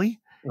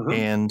manually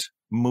and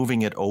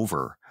moving it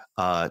over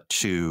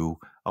to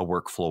a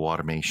workflow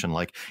automation?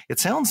 Like, it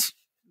sounds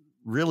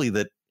really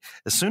that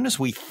as soon as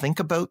we think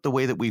about the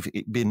way that we've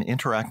been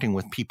interacting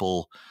with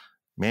people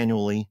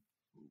manually,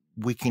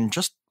 we can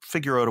just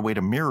figure out a way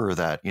to mirror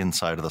that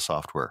inside of the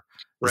software.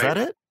 Is that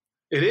it?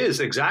 It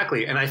is,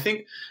 exactly. And I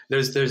think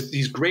there's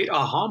these great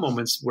aha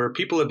moments where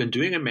people have been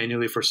doing it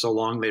manually for so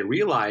long, they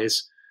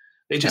realize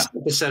they just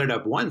have to set it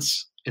up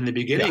once in the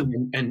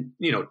beginning and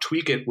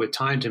tweak it with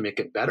time to make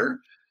it better.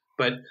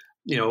 But,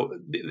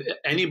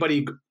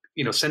 anybody,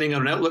 sending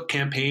out an Outlook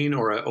campaign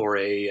or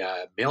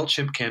a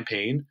MailChimp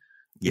campaign,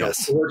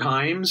 4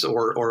 times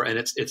and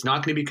it's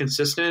not going to be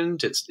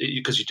consistent. It's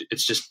because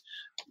it's just,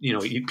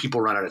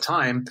 people run out of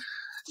time.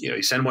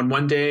 You send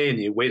one day and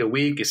you wait a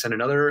week, you send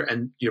another,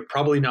 and you're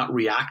probably not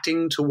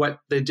reacting to what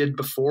they did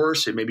before.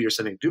 So maybe you're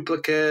sending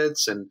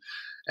duplicates and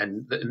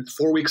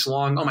 4 weeks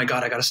long. Oh my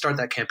God, I got to start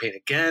that campaign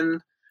again.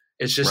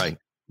 It's just Right.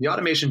 the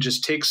automation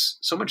just takes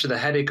so much of the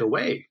headache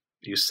away.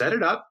 You set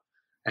it up,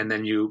 and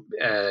then you,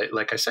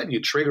 like I said, you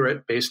trigger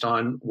it based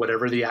on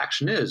whatever the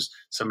action is.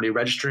 Somebody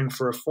registering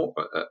for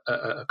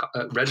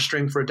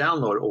registering for a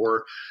download,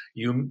 or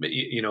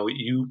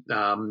you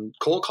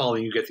cold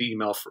calling. You get the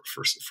email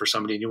for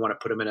somebody, and you want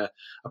to put them in a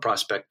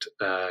prospect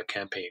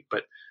campaign.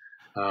 But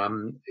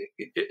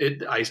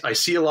I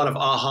see a lot of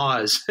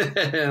ahas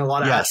and a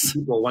lot of happy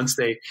people once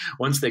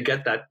they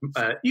get that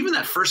even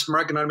that first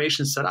marketing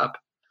automation set up,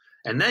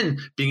 and then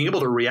being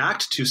able to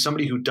react to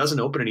somebody who doesn't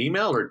open an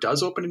email or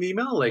does open an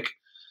email, like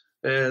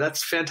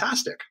that's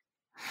fantastic.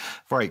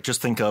 Right.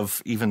 Just think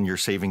of even your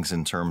savings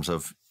in terms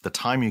of the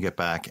time you get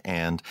back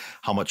and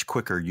how much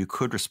quicker you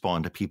could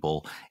respond to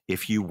people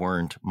if you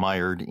weren't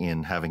mired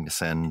in having to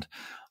send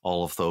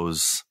all of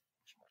those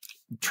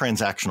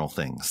transactional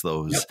things,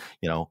 those,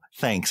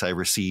 thanks, I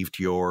received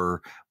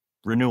your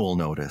renewal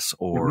notice,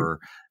 or,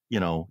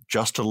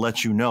 just to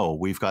let you know,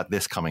 we've got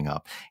this coming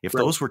up. If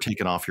those were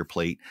taken off your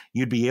plate,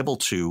 you'd be able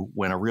to,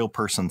 when a real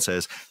person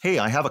says, hey,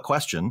 I have a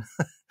question,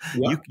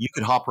 you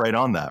could hop right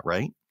on that,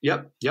 right?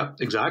 Yep,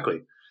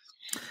 exactly.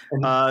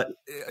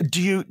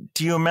 Do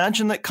you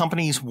imagine that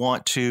companies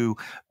want to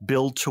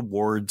build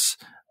towards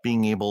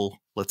being able,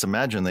 let's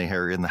imagine they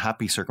are in the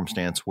happy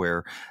circumstance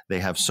where they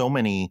have so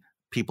many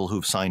people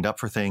who've signed up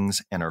for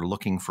things and are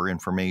looking for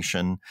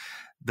information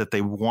that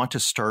they want to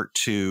start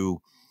to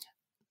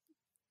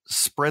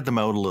spread them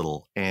out a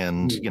little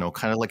and,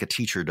 kind of like a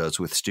teacher does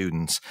with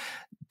students,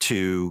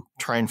 to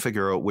try and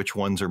figure out which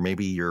ones are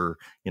maybe your,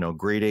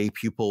 grade A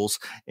pupils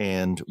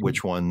and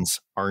which ones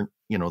aren't,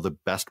 the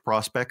best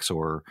prospects,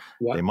 or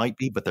they might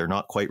be, but they're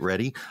not quite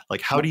ready.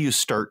 Like, how do you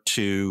start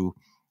to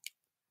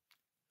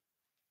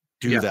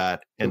do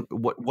that? And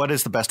what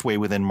is the best way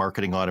within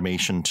marketing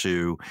automation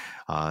to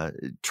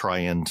try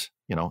and,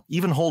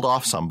 even hold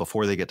off some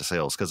before they get to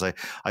sales? Because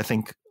I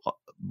think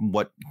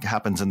what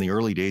happens in the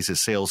early days is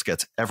sales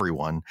gets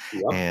everyone,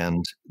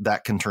 and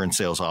that can turn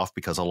sales off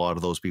because a lot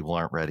of those people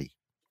aren't ready.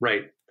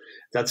 Right.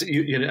 That's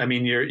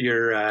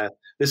you're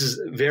this is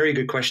a very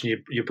good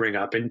question you bring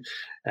up, and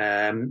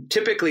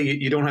typically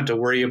you don't have to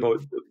worry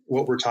about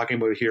what we're talking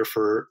about here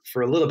for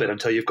a little bit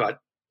until you've got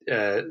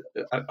a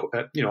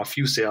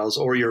few sales,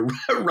 or you're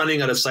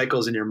running out of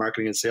cycles in your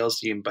marketing and sales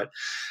team. But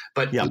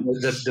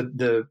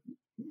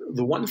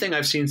the one thing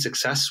I've seen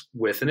success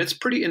with, and it's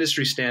pretty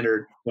industry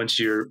standard once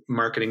you're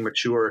marketing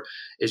mature,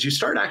 is you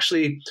start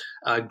actually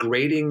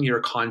grading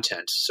your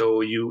content.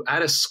 So you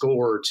add a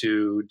score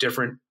to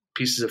different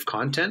pieces of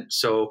content.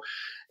 So,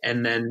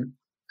 and then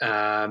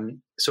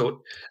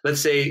so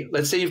let's say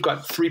you've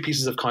got 3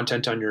 pieces of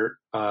content on your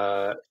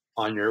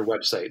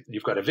website.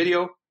 You've got a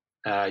video,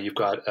 you've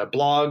got a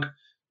blog,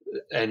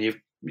 and you've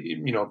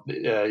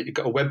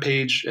got a web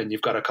page, and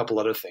you've got a couple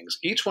other things.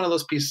 Each one of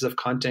those pieces of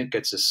content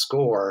gets a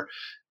score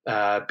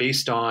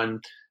based on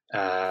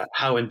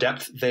how in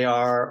depth they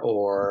are,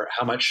 or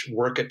how much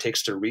work it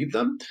takes to read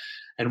them.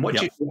 And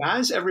what you do,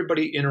 as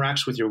everybody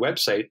interacts with your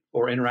website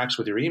or interacts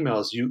with your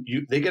emails,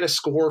 they get a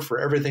score for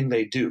everything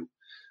they do.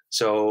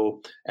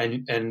 So,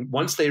 and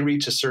once they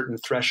reach a certain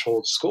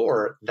threshold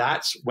score,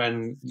 that's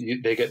when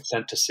they get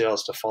sent to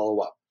sales to follow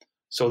up.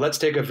 So let's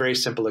take a very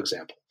simple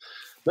example.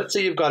 Let's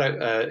say you've got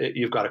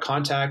a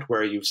contact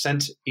where you've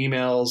sent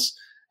emails,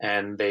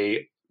 and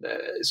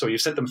so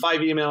you've sent them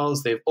 5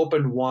 emails, they've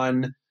opened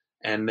 1,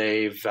 and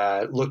they've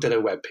looked at a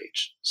web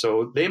page.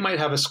 So they might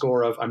have a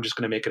score of, I'm just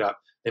going to make it up,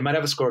 they might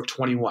have a score of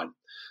 21,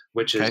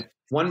 which is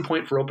 1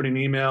 point for opening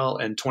an email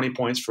and 20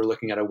 points for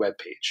looking at a web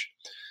page.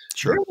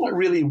 Sure. They're not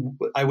really,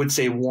 I would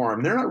say,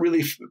 warm. They're not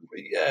really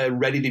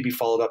ready to be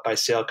followed up by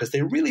sale, because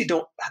they really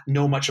don't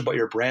know much about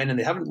your brand, and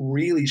they haven't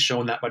really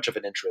shown that much of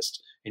an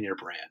interest in your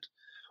brand.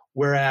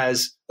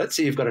 Whereas, let's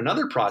say you've got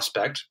another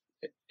prospect,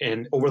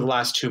 and over the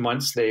last 2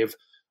 months, they've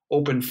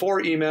opened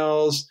 4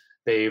 emails,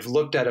 they've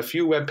looked at a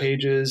few web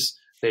pages,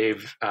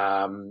 they've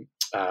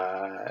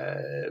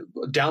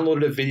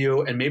downloaded a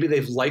video, and maybe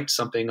they've liked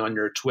something on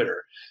your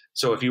Twitter.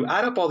 So if you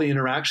add up all the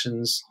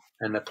interactions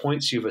and the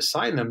points you've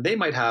assigned them, they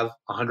might have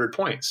 100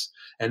 points.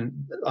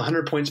 And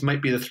 100 points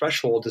might be the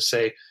threshold to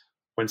say,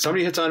 when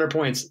somebody hits 100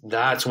 points,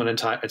 that's when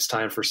it's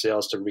time for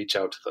sales to reach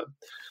out to them.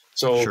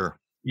 So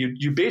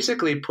you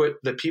basically put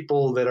the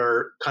people that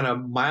are kind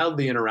of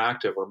mildly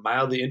interactive or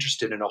mildly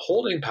interested in a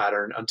holding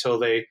pattern until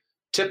they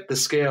tip the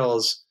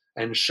scales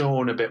and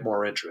shown a bit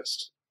more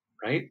interest,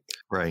 right?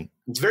 Right.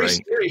 It's very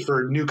scary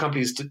for new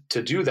companies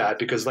to do that,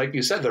 because, like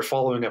you said, they're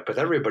following up with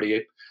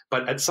everybody.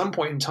 But at some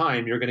point in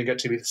time, you're going to get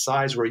to be the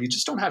size where you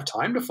just don't have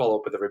time to follow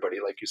up with everybody,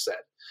 like you said.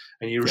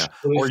 And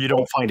or you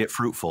don't find it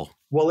fruitful.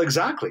 Well,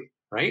 exactly.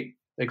 Right.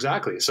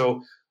 Exactly.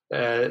 So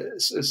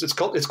it's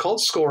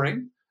called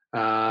scoring.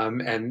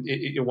 And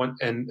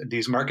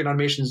these market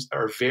automations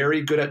are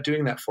very good at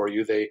doing that for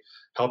you. They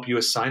help you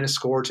assign a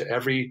score to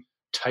every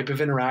type of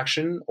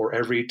interaction or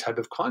every type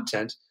of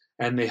content,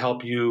 and they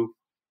help you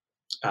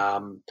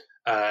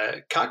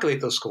calculate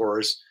those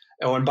scores.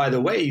 Oh, and by the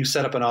way, you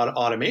set up an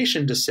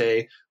automation to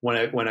say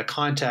when a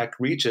contact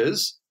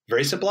reaches,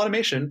 very simple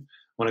automation,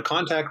 when a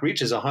contact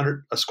reaches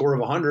 100, a score of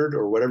 100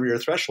 or whatever your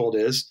threshold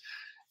is,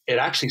 it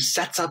actually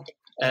sets up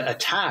a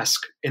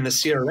task in the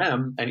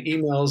CRM and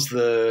emails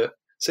the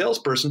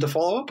salesperson to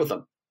follow up with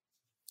them.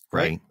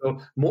 Right. So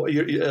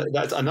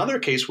that's another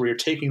case where you're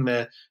taking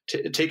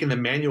the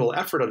manual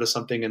effort out of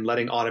something and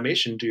letting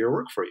automation do your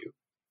work for you.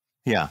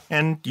 Yeah.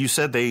 And you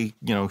said they,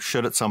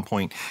 should at some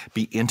point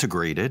be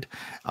integrated.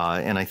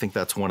 And I think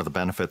that's one of the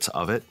benefits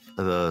of it.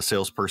 The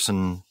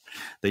salesperson,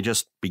 they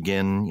just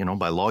begin,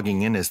 by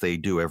logging in as they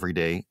do every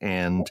day.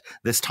 And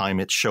this time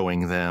it's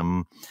showing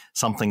them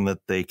something that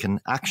they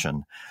can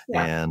action.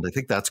 Yeah. And I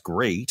think that's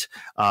great.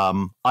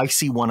 I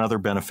see one other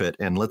benefit,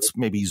 and let's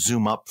maybe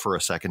zoom up for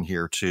a second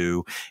here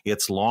to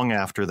it's long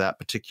after that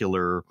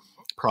particular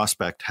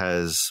prospect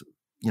has,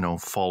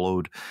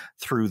 followed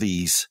through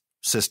these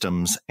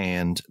systems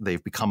and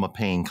they've become a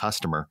paying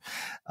customer.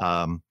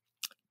 Do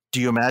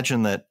you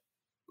imagine that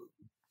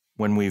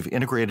when we've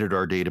integrated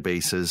our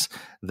databases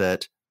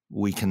that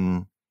we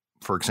can,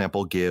 for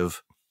example,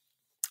 give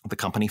the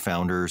company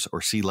founders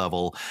or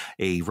C-level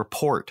a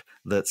report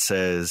that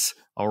says,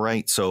 all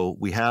right, so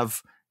we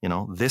have,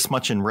 this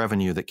much in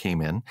revenue that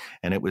came in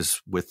and it was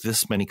with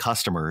this many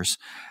customers.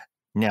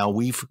 Now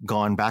we've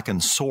gone back and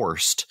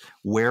sourced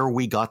where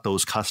we got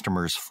those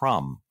customers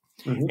from.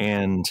 Mm-hmm.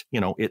 And,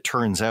 it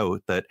turns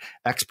out that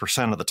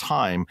X% of the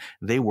time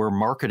they were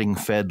marketing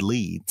fed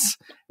leads.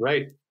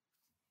 Right.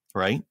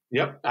 Right.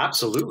 Yep.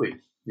 Absolutely.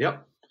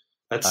 Yep.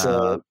 That's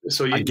I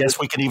guess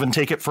we can even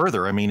take it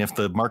further. I mean, if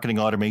the marketing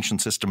automation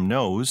system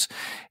knows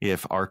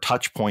if our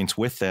touch points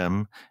with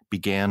them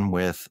began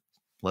with,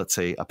 let's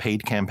say, a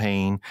paid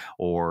campaign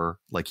or,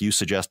 like you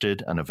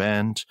suggested, an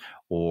event,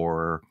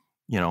 or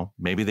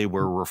maybe they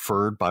were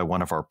referred by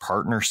one of our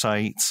partner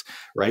sites,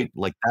 right?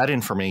 Like that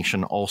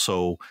information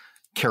also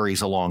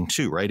carries along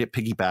too, right? It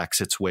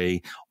piggybacks its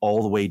way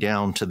all the way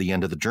down to the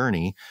end of the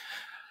journey,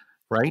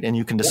 right? And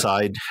you can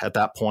decide at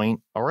that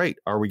point, all right,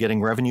 are we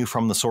getting revenue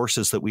from the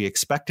sources that we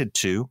expected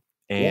to,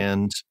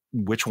 and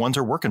which ones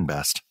are working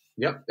best?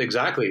 Yep,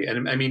 exactly.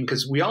 And I mean,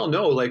 because we all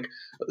know, like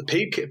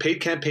paid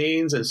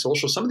campaigns and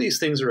social, some of these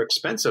things are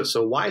expensive.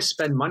 So why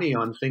spend money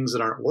on things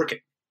that aren't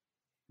working,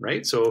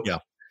 right? So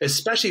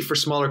especially for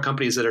smaller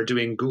companies that are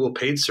doing Google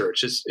paid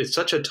search, it's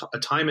such a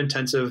time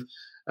intensive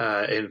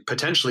and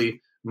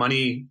potentially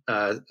money,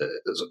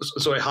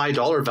 so a high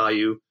dollar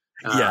value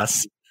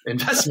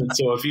investment.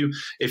 So if you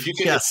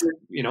can,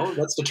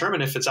 let's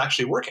determine if it's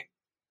actually working.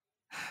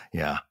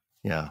 Yeah,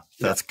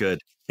 that's good.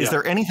 Is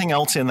there anything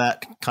else in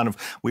that kind of,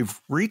 we've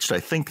reached, I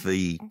think,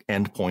 the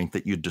end point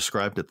that you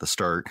described at the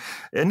start.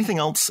 Anything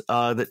else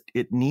that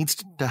it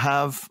needs to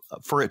have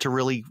for it to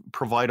really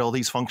provide all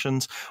these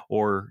functions,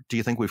 or do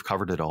you think we've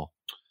covered it all?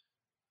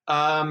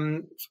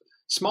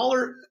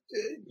 Smaller,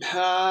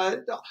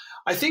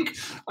 I think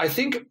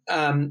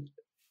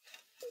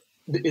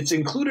it's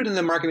included in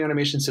the marketing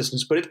automation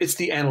systems, but it's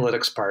the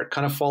analytics part,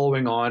 kind of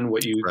following on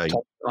what you touched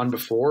on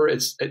before.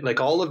 It's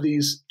like all of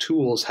these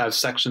tools have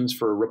sections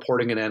for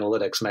reporting and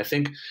analytics. And I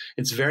think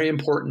it's very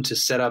important to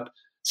set it up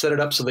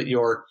so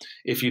that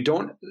if you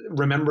don't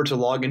remember to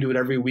log into it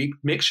every week,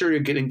 make sure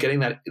you're getting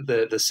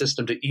the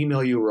system to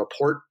email you a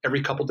report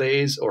every couple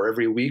days or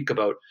every week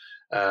about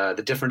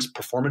the different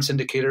performance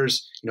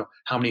indicators,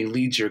 how many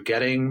leads you're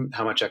getting,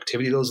 how much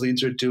activity those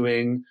leads are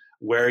doing,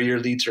 where your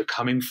leads are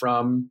coming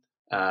from,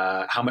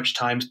 how much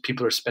time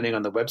people are spending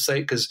on the website.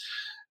 Because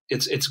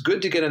it's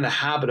good to get in the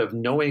habit of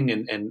knowing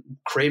and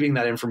craving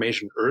that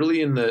information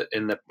early in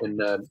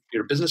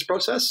your business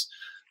process,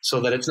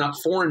 so that it's not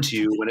foreign to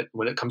you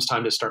when it comes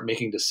time to start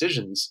making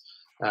decisions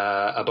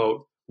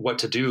about what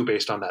to do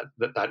based on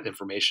that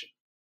information,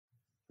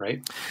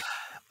 right?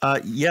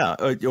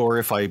 Or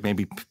if I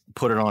maybe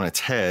put it on its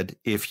head,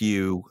 if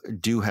you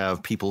do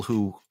have people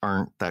who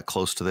aren't that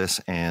close to this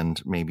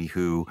and maybe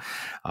who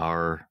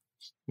are,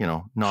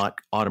 not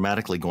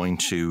automatically going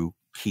to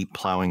keep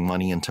plowing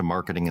money into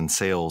marketing and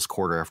sales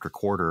quarter after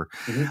quarter,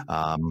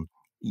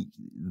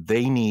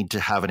 they need to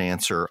have an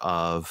answer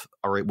of,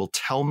 all right, well,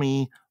 tell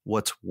me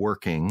what's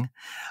working,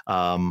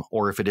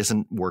 or if it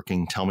isn't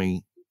working, tell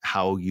me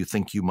how you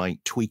think you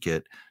might tweak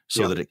it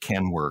so that it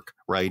can work,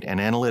 right?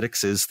 And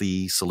analytics is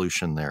the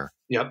solution there.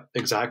 Yep,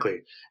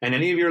 exactly. And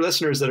any of your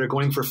listeners that are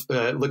going for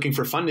looking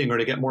for funding or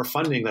to get more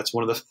funding, that's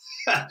one of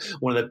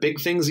the big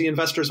things the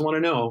investors want to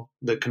know: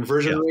 the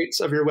conversion rates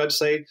of your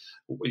website.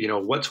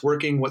 What's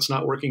working, what's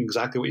not working.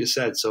 Exactly what you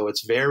said. So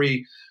it's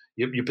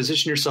you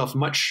position yourself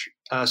much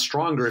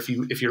stronger if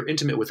you're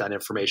intimate with that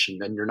information,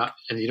 and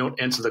you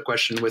don't answer the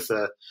question with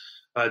or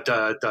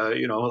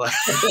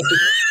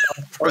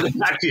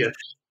back to you.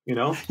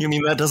 You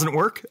mean that doesn't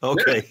work?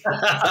 Okay.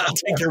 I'll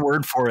take your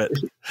word for it.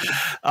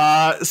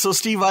 So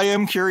Steve, I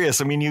am curious.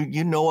 I mean,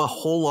 you know a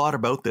whole lot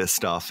about this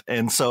stuff.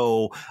 And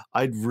so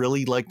I'd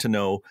really like to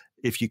know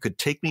if you could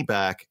take me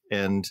back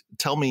and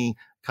tell me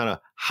kind of,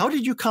 how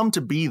did you come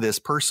to be this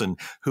person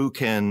who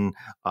can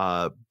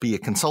be a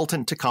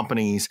consultant to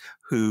companies,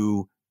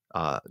 who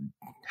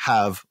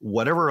have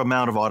whatever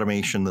amount of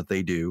automation that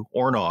they do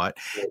or not,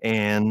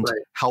 and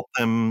help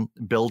them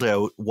build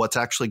out what's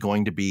actually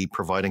going to be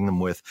providing them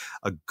with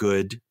a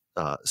good,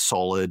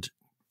 solid,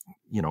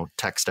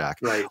 tech stack.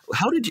 Right.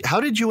 How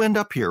did you end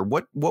up here?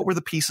 What were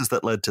the pieces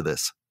that led to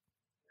this?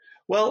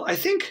 Well, I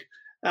think,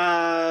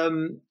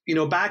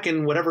 back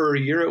in whatever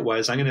year it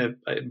was,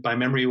 by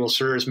memory will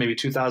serve, maybe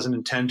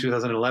 2010,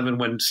 2011,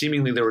 when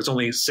seemingly there was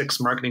only 6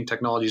 marketing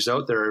technologies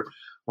out there,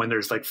 when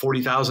there's like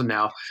 40,000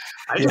 now.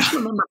 I just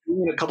remember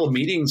being in a couple of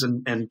meetings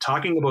and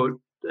talking about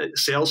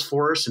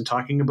Salesforce and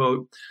talking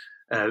about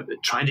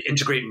trying to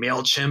integrate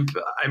MailChimp.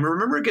 I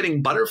remember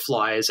getting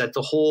butterflies in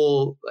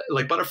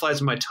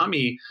my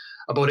tummy,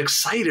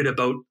 excited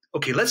about,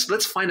 okay,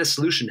 let's find a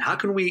solution. How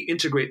can we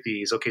integrate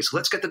these? Okay, so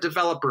let's get the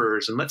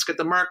developers and let's get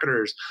the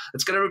marketers.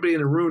 Let's get everybody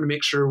in a room to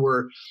make sure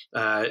we're,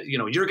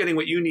 you're getting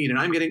what you need and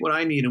I'm getting what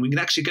I need, and we can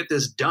actually get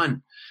this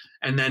done.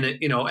 And then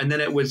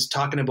it was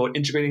talking about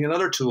integrating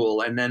another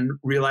tool, and then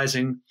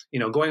realizing,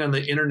 going on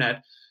the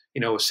internet,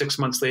 6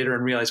 months later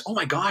and realize, oh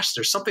my gosh,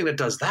 there's something that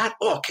does that.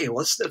 Oh, okay,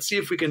 well, let's see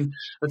if we can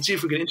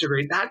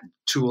integrate that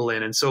tool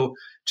in. And so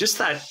just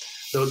that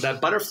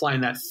butterfly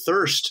and that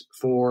thirst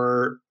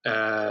for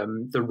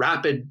the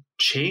rapid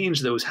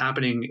change that was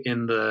happening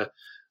in the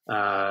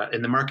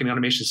marketing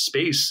automation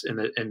space in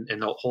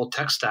the whole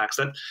tech stacks,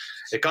 that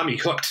it got me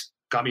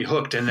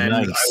hooked. And then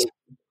nice. I was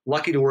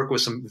lucky to work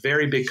with some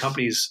very big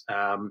companies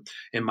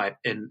in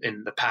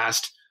the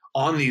past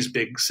on these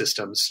big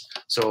systems.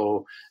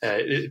 So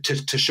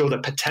to show the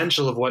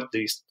potential of what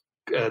these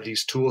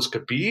tools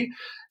could be,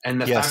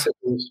 and the fact that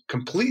it was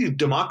completely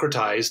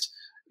democratized.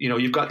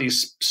 You've got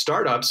these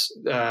startups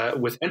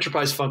with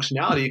enterprise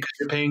functionality because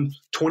you're paying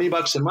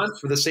 $20 a month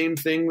for the same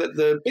thing that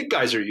the big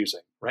guys are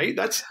using, right?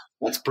 That's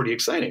pretty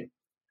exciting.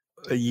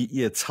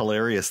 It's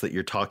hilarious that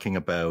you're talking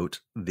about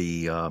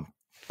the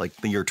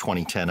year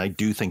 2010. I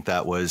do think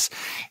that was,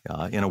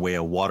 in a way,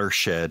 a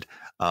watershed.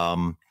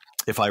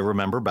 If I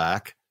remember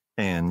back,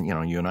 and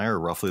you and I are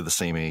roughly the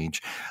same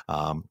age,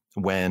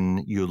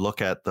 when you look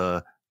at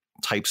the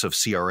types of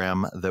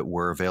CRM that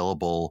were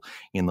available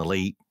in the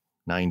late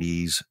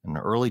 90s and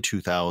early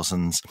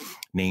 2000s,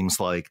 names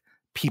like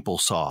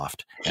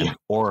PeopleSoft and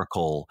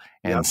Oracle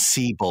and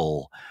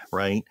Siebel,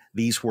 right?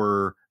 These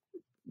were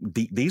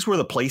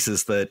the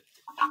places that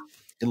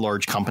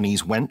large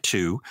companies went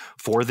to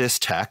for this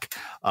tech.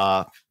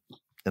 And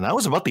that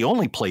was about the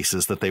only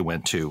places that they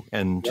went to.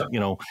 And,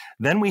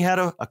 then we had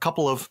a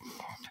couple of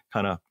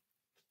kind of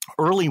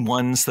early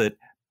ones that,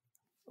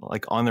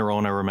 like on their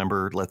own, I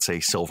remember, let's say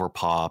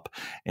Silverpop,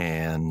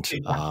 and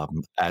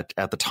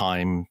at the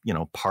time,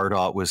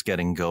 Pardot was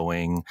getting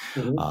going,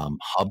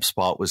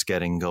 HubSpot was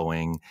getting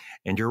going,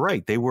 and you're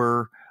right, they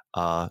were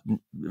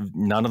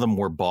none of them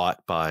were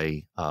bought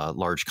by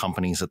large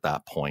companies at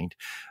that point,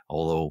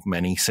 although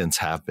many since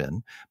have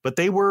been. But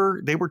they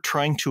were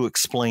trying to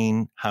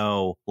explain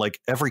how, like,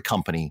 every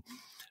company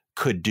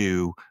could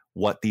do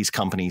what these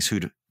companies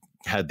who'd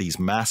had these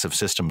massive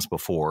systems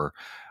before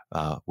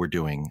were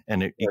doing.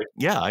 And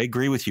I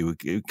agree with you.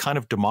 It kind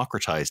of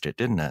democratized it,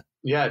 didn't it?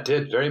 Yeah, it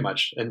did very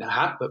much. And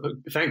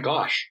thank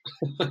gosh.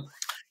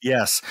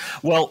 Yes.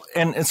 Well,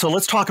 and so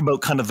let's talk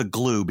about kind of the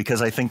glue,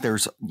 because I think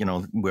there's,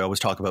 we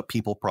always talk about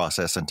people,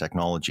 process, and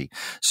technology.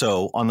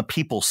 So on the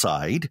people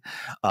side,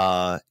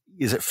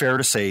 is it fair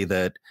to say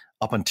that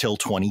up until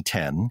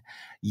 2010,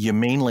 you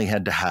mainly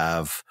had to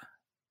have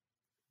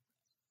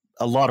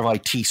a lot of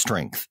IT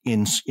strength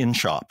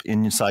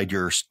inside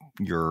your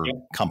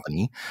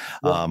company.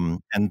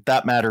 And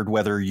that mattered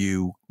whether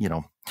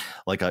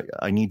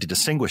I need to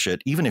distinguish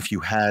it. Even if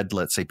you had,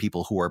 let's say,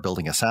 people who are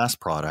building a SaaS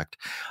product,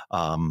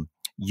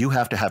 you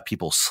have to have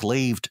people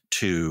slaved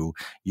to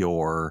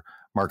your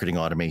marketing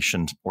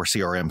automation or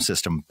CRM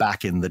system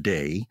back in the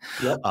day,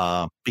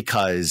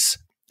 because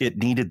it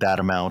needed that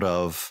amount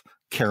of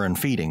care and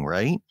feeding,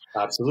 right?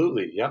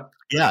 Absolutely. Yep.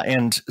 Yeah.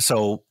 And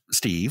so,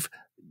 Steve,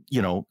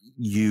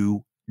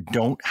 you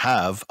don't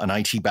have an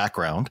IT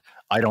background.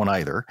 I don't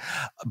either.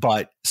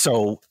 But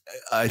so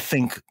I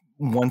think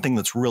one thing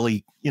that's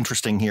really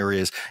interesting here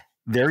is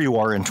there you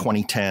are in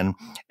 2010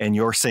 and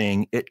you're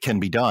saying it can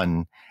be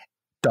done, ...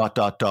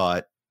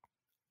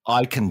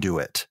 I can do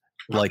it.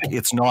 Like,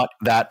 it's not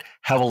that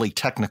heavily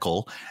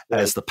technical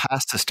as the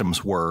past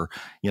systems were.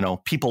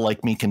 People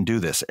like me can do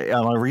this.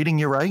 Am I reading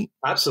you right?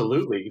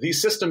 Absolutely.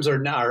 These systems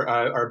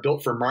are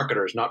built for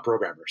marketers, not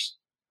programmers.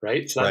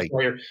 Right. So that's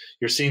why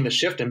you're seeing the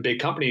shift in big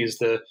companies.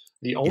 The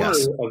owner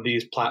of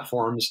these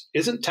platforms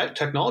isn't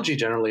technology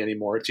generally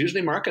anymore. It's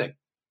usually marketing.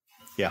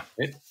 Yeah.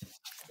 Right?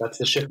 That's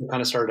the shift that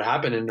kind of started to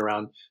happen in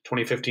around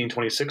 2015,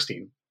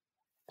 2016.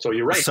 So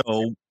you're right.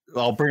 So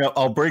I'll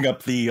bring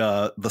up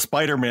the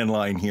Spider-Man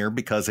line here,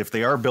 because if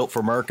they are built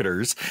for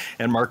marketers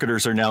and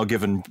marketers are now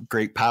given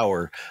great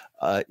power,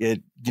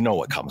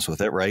 what comes with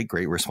it, right?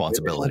 Great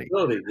responsibility.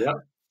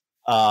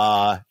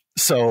 Yeah.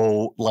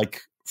 So,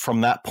 like,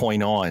 from that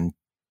point on,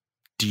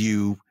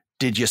 do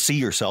did you see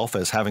yourself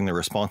as having the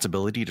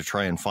responsibility to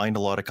try and find a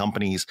lot of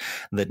companies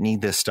that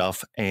need this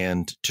stuff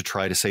and to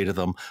try to say to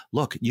them,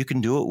 look, you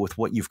can do it with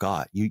what you've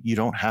got. You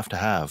don't have to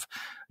have,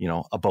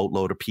 a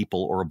boatload of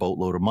people or a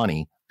boatload of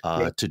money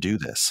to do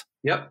this.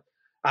 Yep.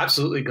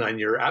 Absolutely, Glenn.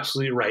 You're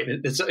absolutely right.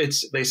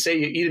 They say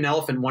you eat an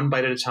elephant one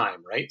bite at a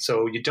time, right?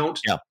 So you don't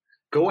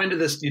go into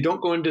this. You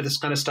don't go into this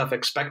kind of stuff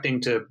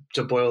expecting to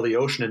boil the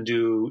ocean and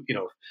do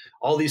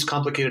all these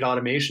complicated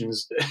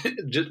automations.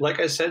 Just like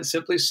I said,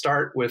 simply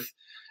start with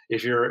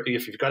if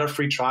you've got a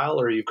free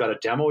trial or you've got a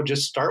demo,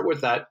 just start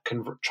with that.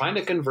 Trying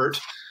to convert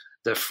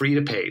the free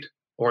to paid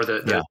or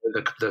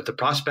the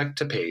prospect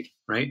to paid.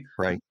 Right.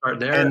 Start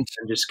there and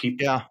just keep.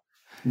 Yeah.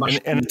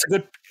 And it's a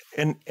good.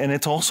 And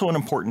it's also an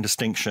important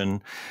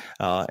distinction,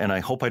 and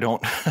I hope I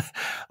don't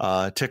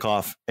tick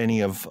off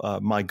any of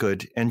my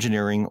good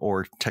engineering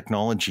or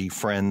technology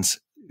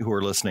friends who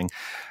are listening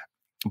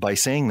by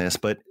saying this,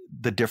 but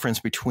the difference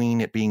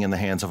between it being in the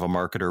hands of a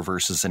marketer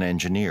versus an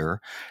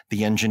engineer,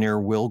 the engineer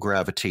will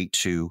gravitate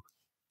to,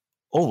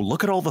 oh,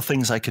 look at all the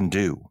things I can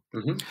do.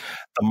 Mm-hmm.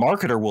 The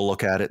marketer will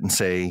look at it and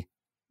say,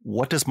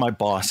 what does my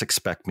boss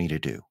expect me to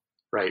do?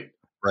 Right.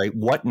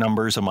 What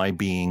numbers am I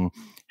being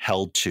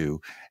held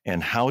to,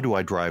 and how do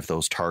I drive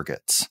those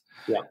targets?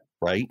 Yeah.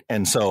 Right.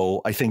 And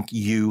so I think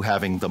you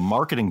having the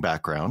marketing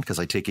background, because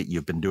I take it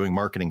you've been doing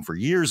marketing for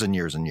years and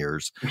years and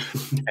years,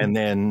 and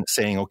then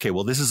saying, okay,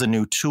 well, this is a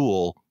new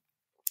tool,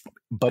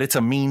 but it's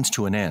a means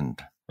to an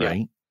end.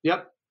 Right.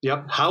 Yep.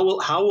 How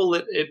will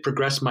it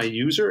progress my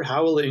user?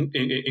 How will it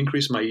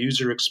increase my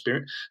user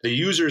experience, the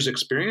user's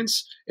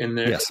experience in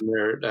their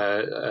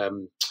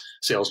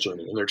sales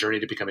journey, in their journey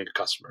to becoming a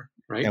customer,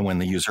 right? And when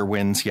the user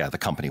wins, the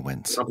company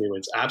wins. The company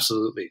wins.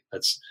 Absolutely.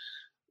 That's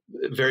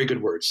very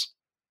good words.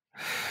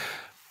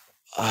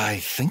 I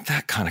think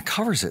that kind of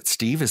covers it,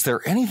 Steve. Is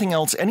there anything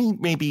else, any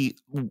maybe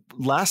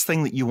last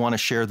thing that you want to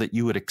share that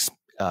you would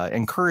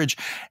encourage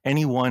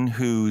anyone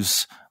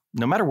who's,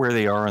 no matter where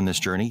they are on this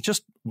journey,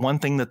 just one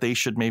thing that they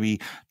should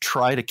maybe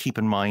try to keep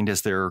in mind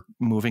as they're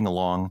moving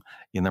along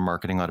in their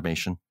marketing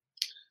automation?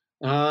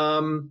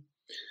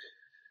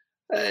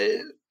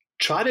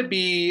 Try to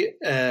be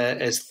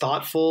as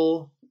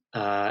thoughtful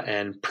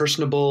and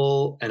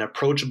personable and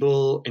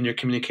approachable in your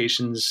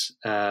communications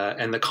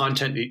and the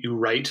content that you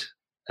write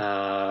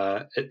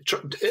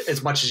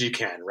as much as you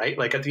can, right?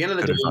 Like at the end of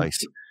the day,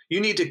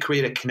 you need to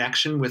create a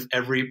connection with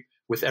every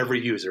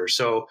user.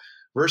 So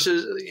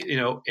versus,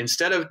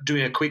 instead of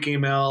doing a quick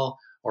email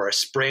or a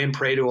spray and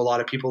pray to a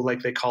lot of people,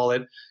 like they call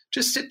it,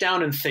 just sit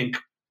down and think,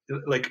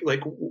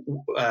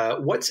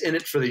 what's in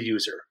it for the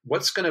user?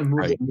 What's going to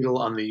move the needle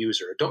on the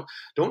user?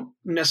 Don't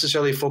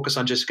necessarily focus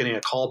on just getting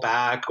a call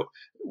back.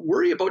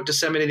 Worry about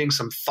disseminating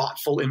some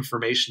thoughtful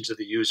information to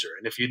the user.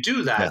 And if you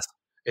do that,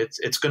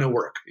 it's going to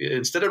work.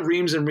 Instead of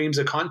reams and reams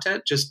of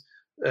content, just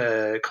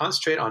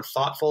concentrate on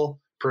thoughtful,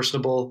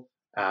 personable,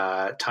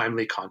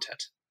 timely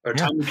content or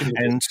timely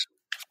communication. And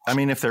I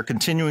mean, if they're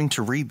continuing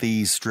to read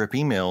these drip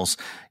emails,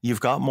 you've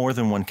got more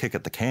than one kick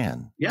at the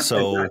can. Yeah,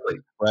 so, exactly.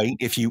 Right.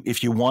 If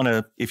you want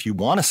to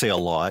say a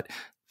lot,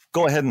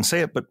 go ahead and say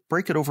it, but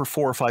break it over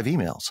 4 or 5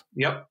 emails.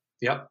 Yep.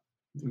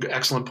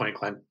 Excellent point,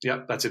 Glenn.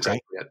 Yep. That's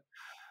exactly it.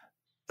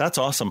 That's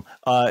awesome.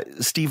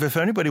 Steve, if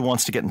anybody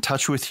wants to get in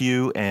touch with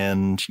you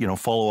and,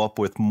 follow up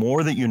with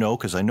more that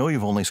because I know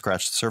you've only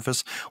scratched the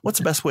surface, what's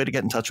the best way to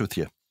get in touch with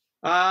you?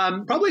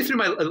 Probably through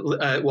my,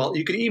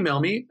 you can email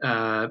me,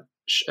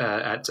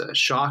 at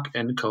Shock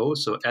and Co.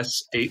 So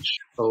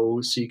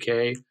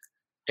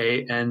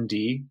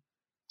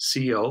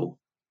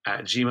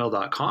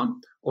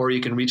SHOCKANDCO@gmail.com, or you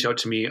can reach out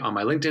to me on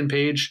my LinkedIn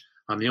page.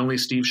 I'm the only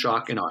Steve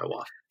Shock in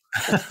Ottawa.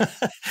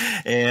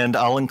 And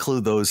I'll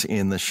include those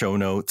in the show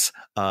notes.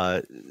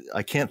 I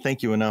can't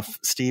thank you enough,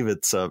 Steve.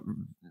 It's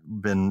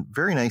been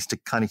very nice to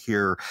kind of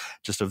hear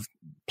just a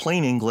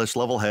plain English,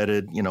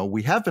 level-headed.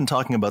 We have been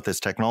talking about this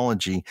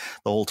technology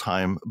the whole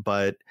time,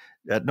 but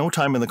at no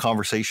time in the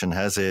conversation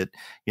has it,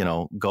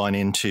 gone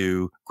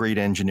into great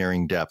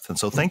engineering depth. And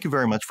so thank you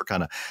very much for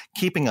kind of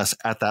keeping us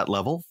at that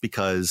level,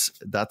 because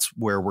that's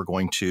where we're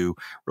going to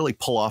really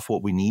pull off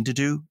what we need to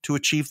do to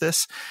achieve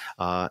this.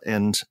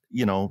 And,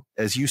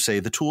 as you say,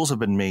 the tools have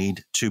been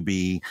made to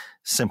be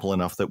simple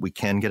enough that we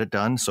can get it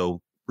done.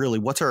 So really,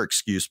 what's our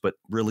excuse, but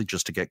really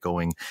just to get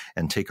going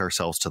and take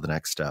ourselves to the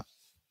next step.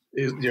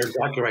 You're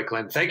exactly right,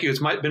 Glenn. Thank you. It's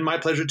been my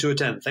pleasure to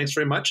attend. Thanks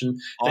very much. And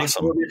thanks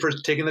for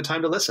taking the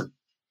time to listen.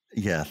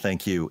 Yeah,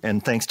 thank you.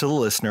 And thanks to the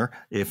listener.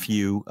 If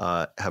you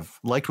have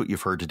liked what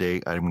you've heard today,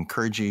 I'm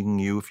encouraging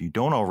you, if you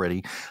don't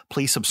already,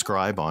 please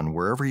subscribe on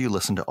wherever you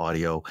listen to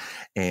audio.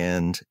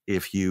 And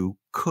if you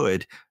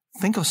could,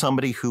 think of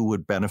somebody who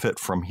would benefit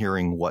from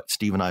hearing what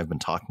Steve and I have been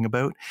talking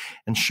about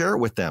and share it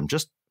with them.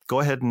 Just go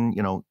ahead and,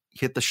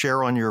 hit the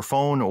share on your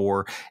phone,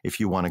 or if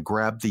you want to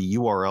grab the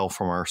URL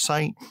from our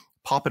site,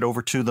 pop it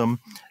over to them.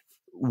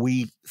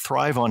 We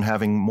thrive on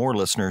having more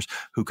listeners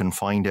who can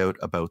find out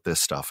about this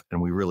stuff, and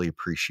we really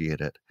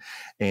appreciate it.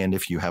 And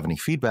if you have any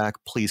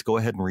feedback, please go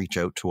ahead and reach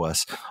out to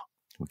us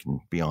We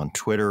can be on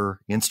Twitter,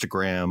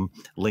 Instagram,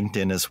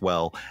 LinkedIn as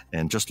well.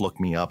 And just look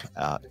me up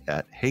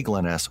at Hey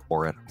Glenn S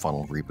or at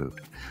Funnel Reboot.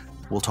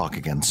 We'll talk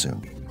again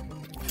soon.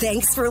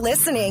 Thanks for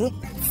listening.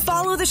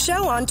 Follow the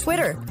show on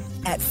Twitter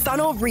at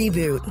Funnel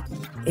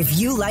Reboot. If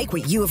you like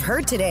what you have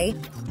heard today,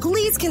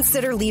 please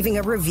consider leaving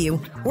a review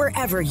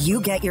wherever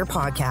you get your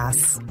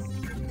podcasts.